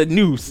said, that's a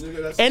noose.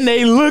 And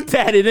they looked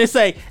at it and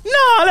say,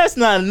 no, that's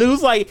not a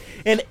noose. Like,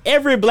 and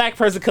every black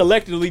person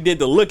collectively did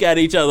to look at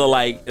each other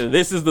like,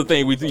 this is the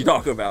thing we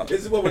talk about.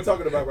 This is what we're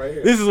talking about right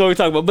here. This is what we're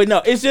talking about. But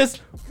no, it's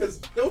just, because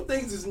those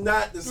things is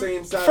not the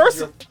same size as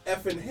your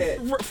effing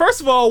head.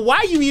 First of all,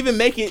 why you even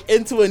make it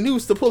into a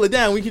noose to pull it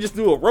down? We can just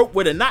do a rope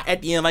with a knot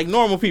at the end like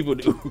normal people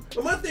do.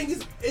 But my thing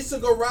is, it's a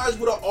garage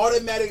with an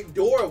automatic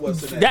door.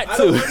 What's in that? I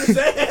don't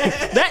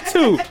understand. That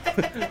too.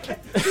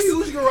 It's a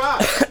huge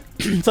garage.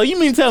 So you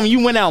mean tell me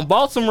you went out and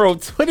bought some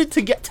rope,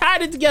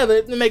 tied it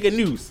together to make a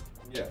noose?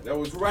 Yeah, that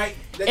was right.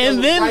 That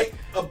was right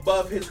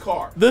above his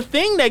car. The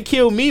thing that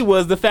killed me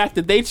was the fact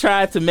that they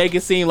tried to make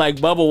it seem like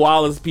Bubba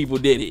Wallace people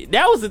did it.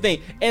 That was the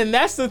thing, and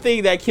that's the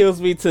thing that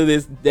kills me to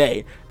this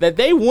day. That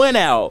they went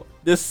out,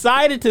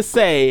 decided to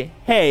say,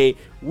 "Hey,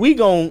 I'm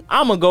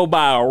gonna go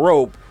buy a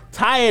rope,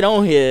 tie it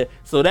on here,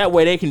 so that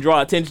way they can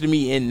draw attention to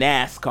me in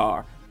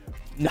NASCAR."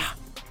 Nah.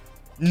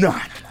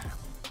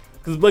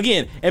 Because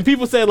again, and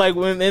people said like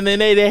when, and then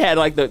they had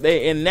like and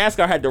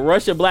NASCAR had to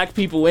rush the black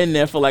people in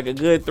there for like a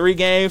good 3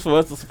 games for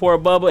us to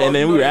support Bubba, and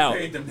then we were out.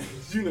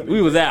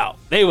 We was out.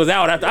 They was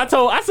out after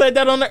I said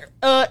that on the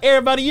air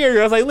about a year ago.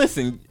 I was like,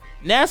 listen,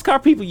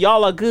 NASCAR people,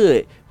 y'all are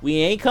good. We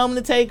ain't coming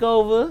to take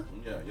over.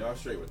 Yeah, y'all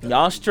straight with that.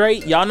 Y'all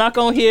straight. Y'all not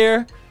gonna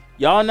hear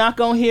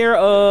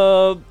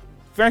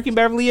Frankie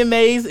Beverly and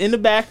Maze in the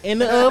back in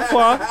the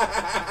park.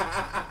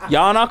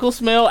 Y'all not gonna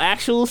smell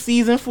actual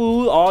seasoned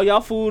food. All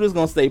y'all food is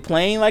gonna stay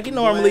plain like it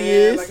normally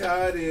is. Like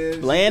how it is.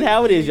 Bland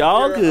how it is.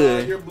 Y'all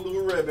good. Your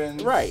blue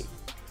ribbons. Right.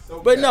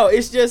 Okay. But no,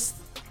 it's just,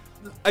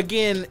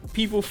 again,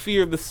 people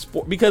fear the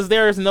sport because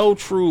there is no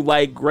true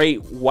like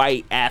great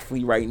white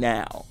athlete right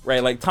now,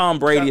 right? Like Tom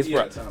Brady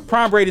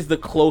Tom Brady is the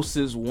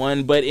closest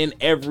one, but in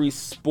every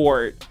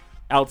sport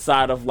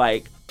outside of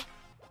like,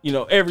 you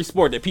know, every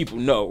sport that people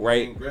know,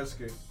 right?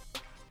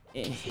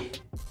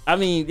 I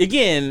mean,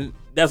 again,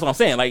 that's what I'm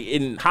saying. Like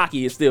in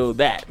hockey, it's still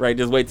that, right?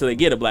 Just wait till they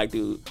get a black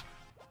dude.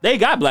 They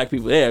got black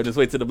people there. Just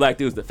wait till the black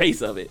dude's the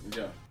face of it.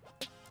 Yeah.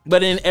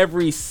 But in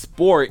every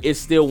sport, it's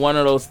still one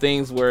of those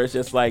things where it's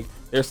just like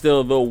there's still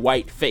a little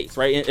white face,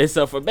 right?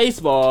 Except for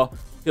baseball,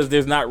 because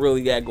there's not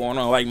really that going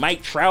on. Like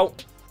Mike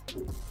Trout,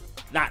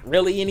 not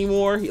really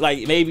anymore.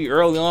 Like maybe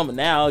early on, but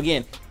now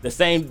again,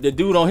 the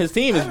dude on his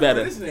team is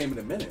better. Heard his name in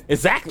a minute.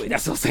 Exactly,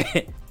 that's what I'm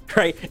saying,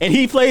 right? And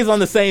he plays on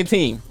the same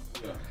team.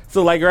 Yeah.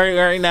 So like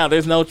right now,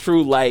 there's no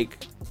true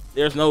white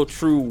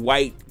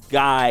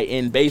guy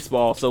in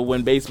baseball. So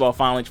when baseball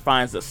finally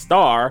finds a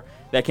star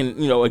that can,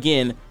 you know,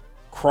 again,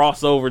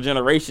 cross over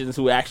generations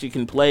who actually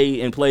can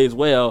play and plays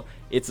well,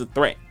 it's a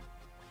threat.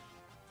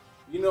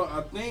 You know,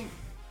 I think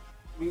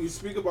when you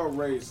speak about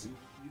race,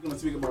 you're gonna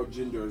speak about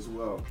gender as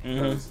well.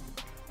 Because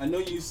I know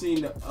you've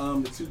seen the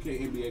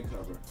 2K NBA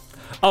cover.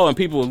 Oh, and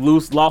people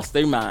lost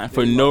their mind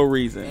for no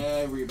reason.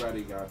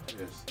 Everybody got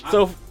pissed.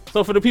 So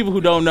for the people who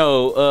don't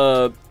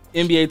know,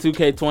 NBA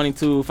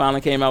 2K22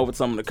 finally came out with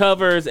some of the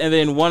covers, and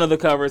then one of the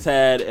covers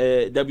had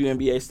a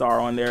WNBA star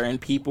on there, and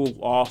people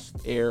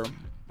lost their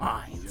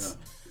minds.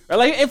 Yeah.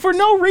 Like, and for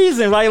no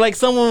reason, like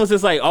someone was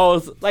just like, oh,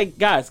 it's like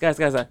guys,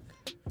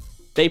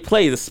 they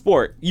play the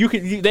sport.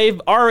 They've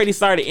already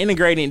started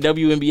integrating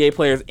WNBA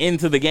players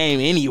into the game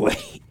anyway.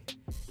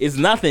 It's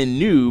nothing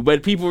new,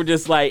 but people were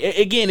just like,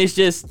 again, it's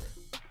just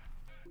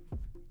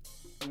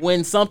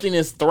when something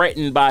is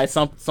threatened by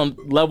some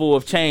level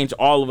of change,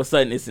 all of a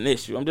sudden it's an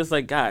issue. I'm just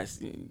like,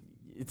 guys,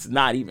 it's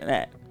not even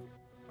that.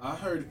 I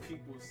heard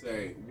people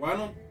say, why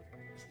don't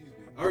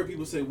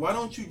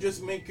you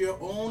just make your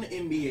own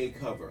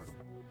NBA cover?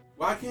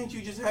 Why can't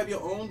you just have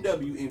your own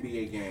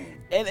WNBA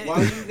game?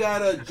 Why you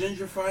gotta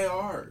gentrify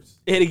ours?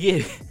 And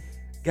again,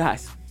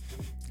 guys,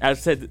 I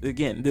said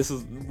again, this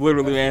is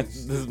literally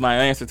this is my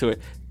answer to it.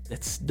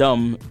 It's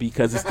dumb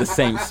because it's the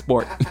same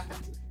sport.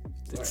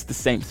 It's the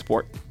same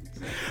sport.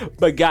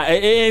 But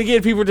guys, and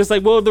again, people are just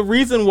like, well, the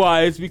reason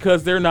why is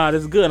because they're not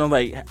as good. I'm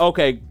like,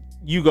 okay,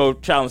 you go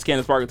challenge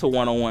Candace Parker to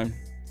 1-on-1.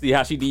 See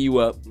how she D you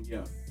up.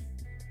 Yeah.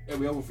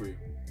 It'll be over for you.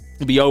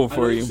 It'll be over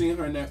for you. You seen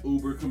her in that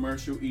Uber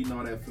commercial eating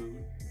all that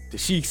food?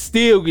 She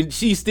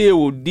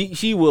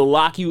will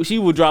lock you. She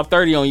will drop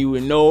 30 on you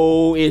with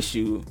no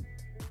issue.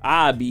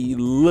 I'd be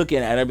looking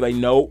at her, I'd be like,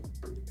 nope.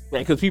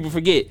 Because people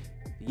forget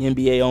the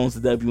NBA owns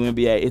the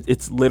WNBA.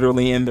 It's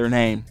literally in their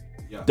name.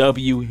 Yeah.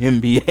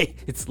 WNBA.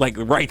 It's like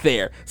right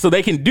there. So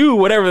they can do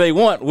whatever they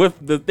want with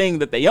the thing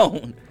that they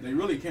own. They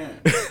really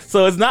can.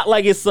 So it's not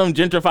like it's some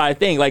gentrified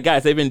thing. Like,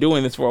 guys, they've been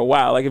doing this for a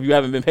while. Like, if you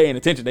haven't been paying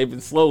attention, they've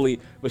been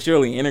slowly but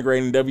surely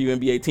integrating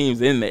WNBA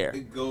teams in there.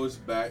 It goes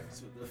back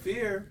to the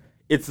fear.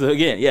 It's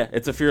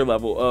a fear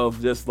level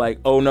of just like,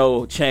 oh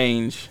no,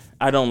 change.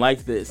 I don't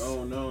like this.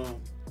 Oh no,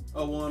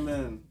 a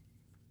woman.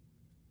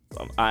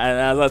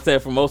 As I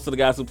said, for most of the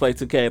guys who play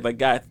 2K, like,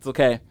 guys, it's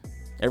okay.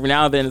 Every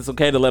now and then, it's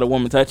okay to let a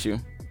woman touch you.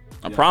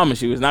 I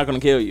promise you, it's not gonna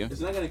kill you.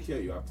 It's not gonna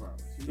kill you, I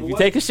promise. If you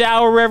take a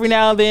shower every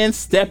now and then,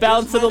 step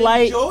out into the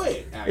light. Enjoy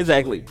it, actually.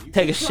 Exactly.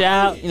 Take a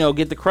shower,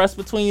 get the crust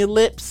between your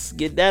lips,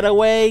 get that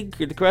away,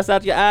 get the crust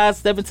out your eyes,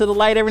 step into the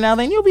light every now and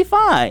then, you'll be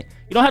fine.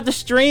 You don't have to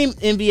stream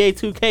NBA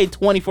 2K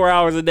 24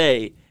 hours a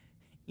day.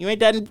 You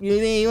ain't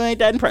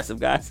that impressive,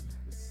 guys.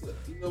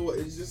 You know what?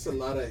 It's just a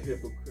lot of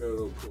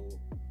hypocritical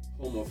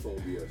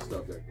homophobia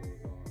stuff that goes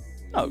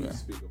on when you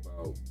speak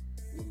about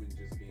women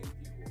just being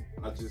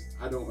equal.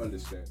 I don't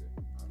understand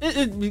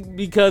it.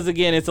 Because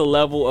again, it's a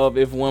level of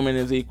if woman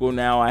is equal,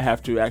 now I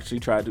have to actually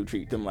try to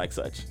treat them like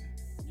such.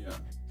 Yeah.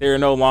 They're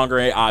no longer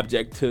an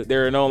object to.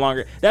 They're no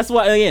longer. That's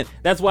why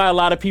a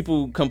lot of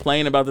people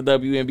complain about the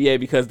WNBA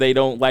because they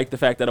don't like the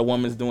fact that a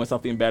woman's doing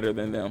something better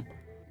than them.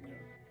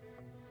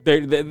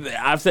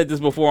 I've said this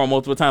before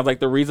multiple times. Like,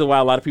 the reason why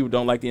a lot of people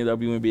don't like the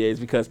WNBA is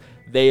because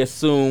they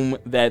assume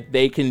that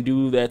they can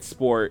do that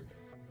sport,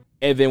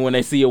 and then when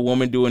they see a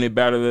woman doing it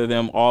better than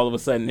them, all of a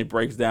sudden it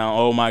breaks down.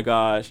 Oh my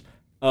gosh,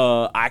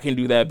 I can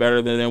do that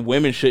better than them.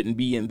 Women shouldn't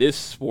be in this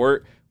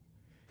sport.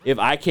 If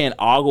I can't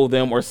ogle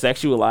them or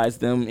sexualize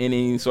them in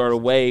any sort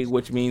of way,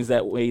 which means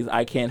that ways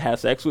I can't have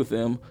sex with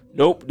them,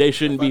 nope, they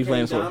shouldn't be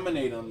playing sport.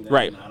 Dominate them, then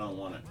right? I don't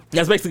want it.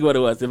 That's basically what it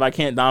was. If I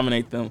can't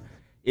dominate them,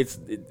 it's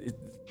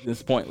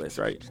pointless,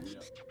 right? Yeah.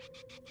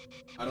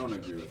 I don't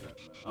agree with that,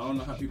 man. I don't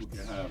know how people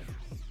can have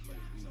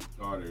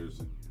daughters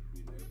and be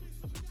able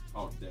to just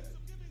talk that,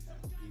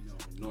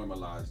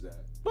 normalize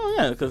that. Well,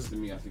 yeah, because to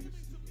me, I think it's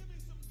stupid.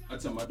 I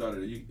tell my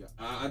daughter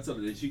I tell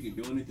her that she can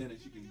do anything,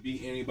 that she can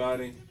beat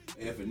anybody.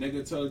 And if a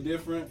nigga tell her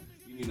different,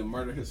 you need to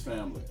murder his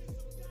family.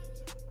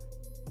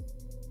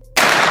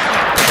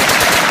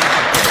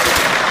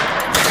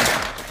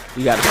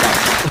 We gotta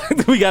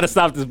stop. We gotta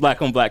stop this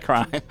black on black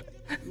crime.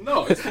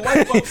 No, it's the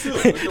white folks too.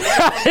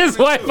 It's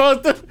white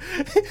folks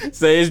too.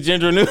 Say it's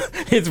gender neutral.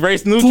 It's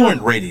race neutral.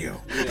 Fluent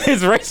Radio.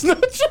 It's race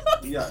neutral.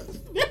 Yeah.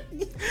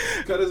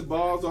 Cut his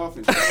balls off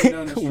and shove him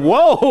down the street.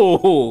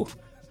 Whoa!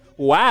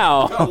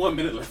 Wow! Got 1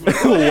 minute left.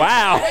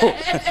 Wow!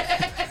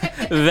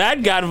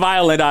 That got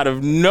violent out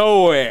of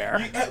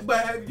nowhere.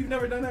 But have you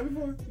never done that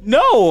before?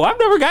 No, I've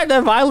never gotten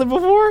that violent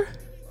before.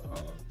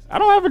 I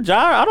don't have a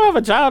job. I don't have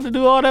a child to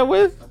do all that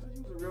with. I thought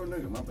you was a real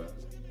nigga. My bad.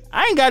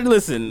 I ain't got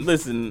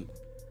listen.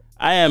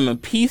 I am a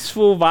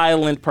peaceful,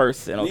 violent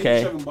person.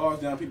 Okay. Shoving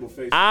balls down people's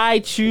faces. I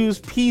choose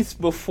peace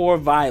before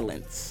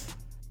violence.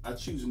 I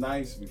choose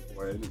nice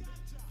before it.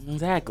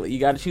 Exactly. You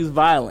got to choose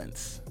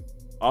violence.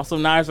 Also,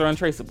 knives are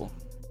untraceable.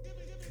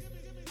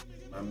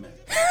 My man.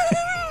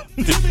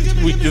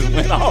 We just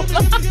went off.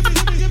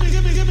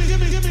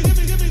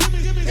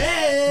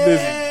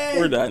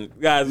 We're done,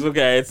 guys.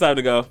 Okay, it's time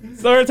to go.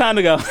 So it's time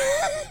to go.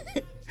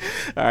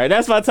 All right,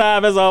 that's my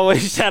time. As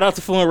always, shout out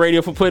to Fluent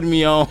Radio for putting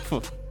me on.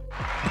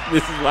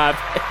 This is why I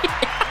pay.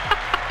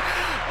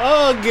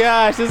 Oh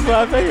gosh, this is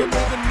why I pay.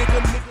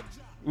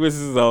 This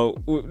is all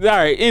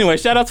right. Anyway,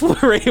 shout out to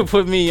Fluent Radio for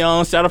putting me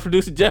on. Shout out to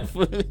producer Jeff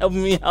for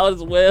helping me out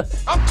as well.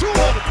 I'm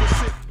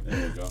 200%.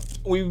 There we go.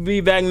 We'll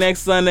be back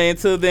next Sunday.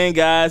 Until then,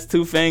 guys,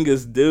 2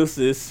 fingers,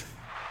 deuces.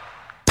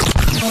 Baby,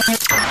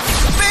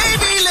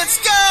 let's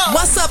go.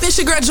 What's up? It's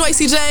your girl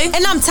Joycey J.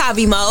 And I'm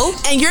Tavi Mo.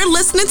 And you're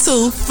listening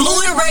to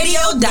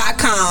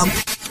FluentRadio.com.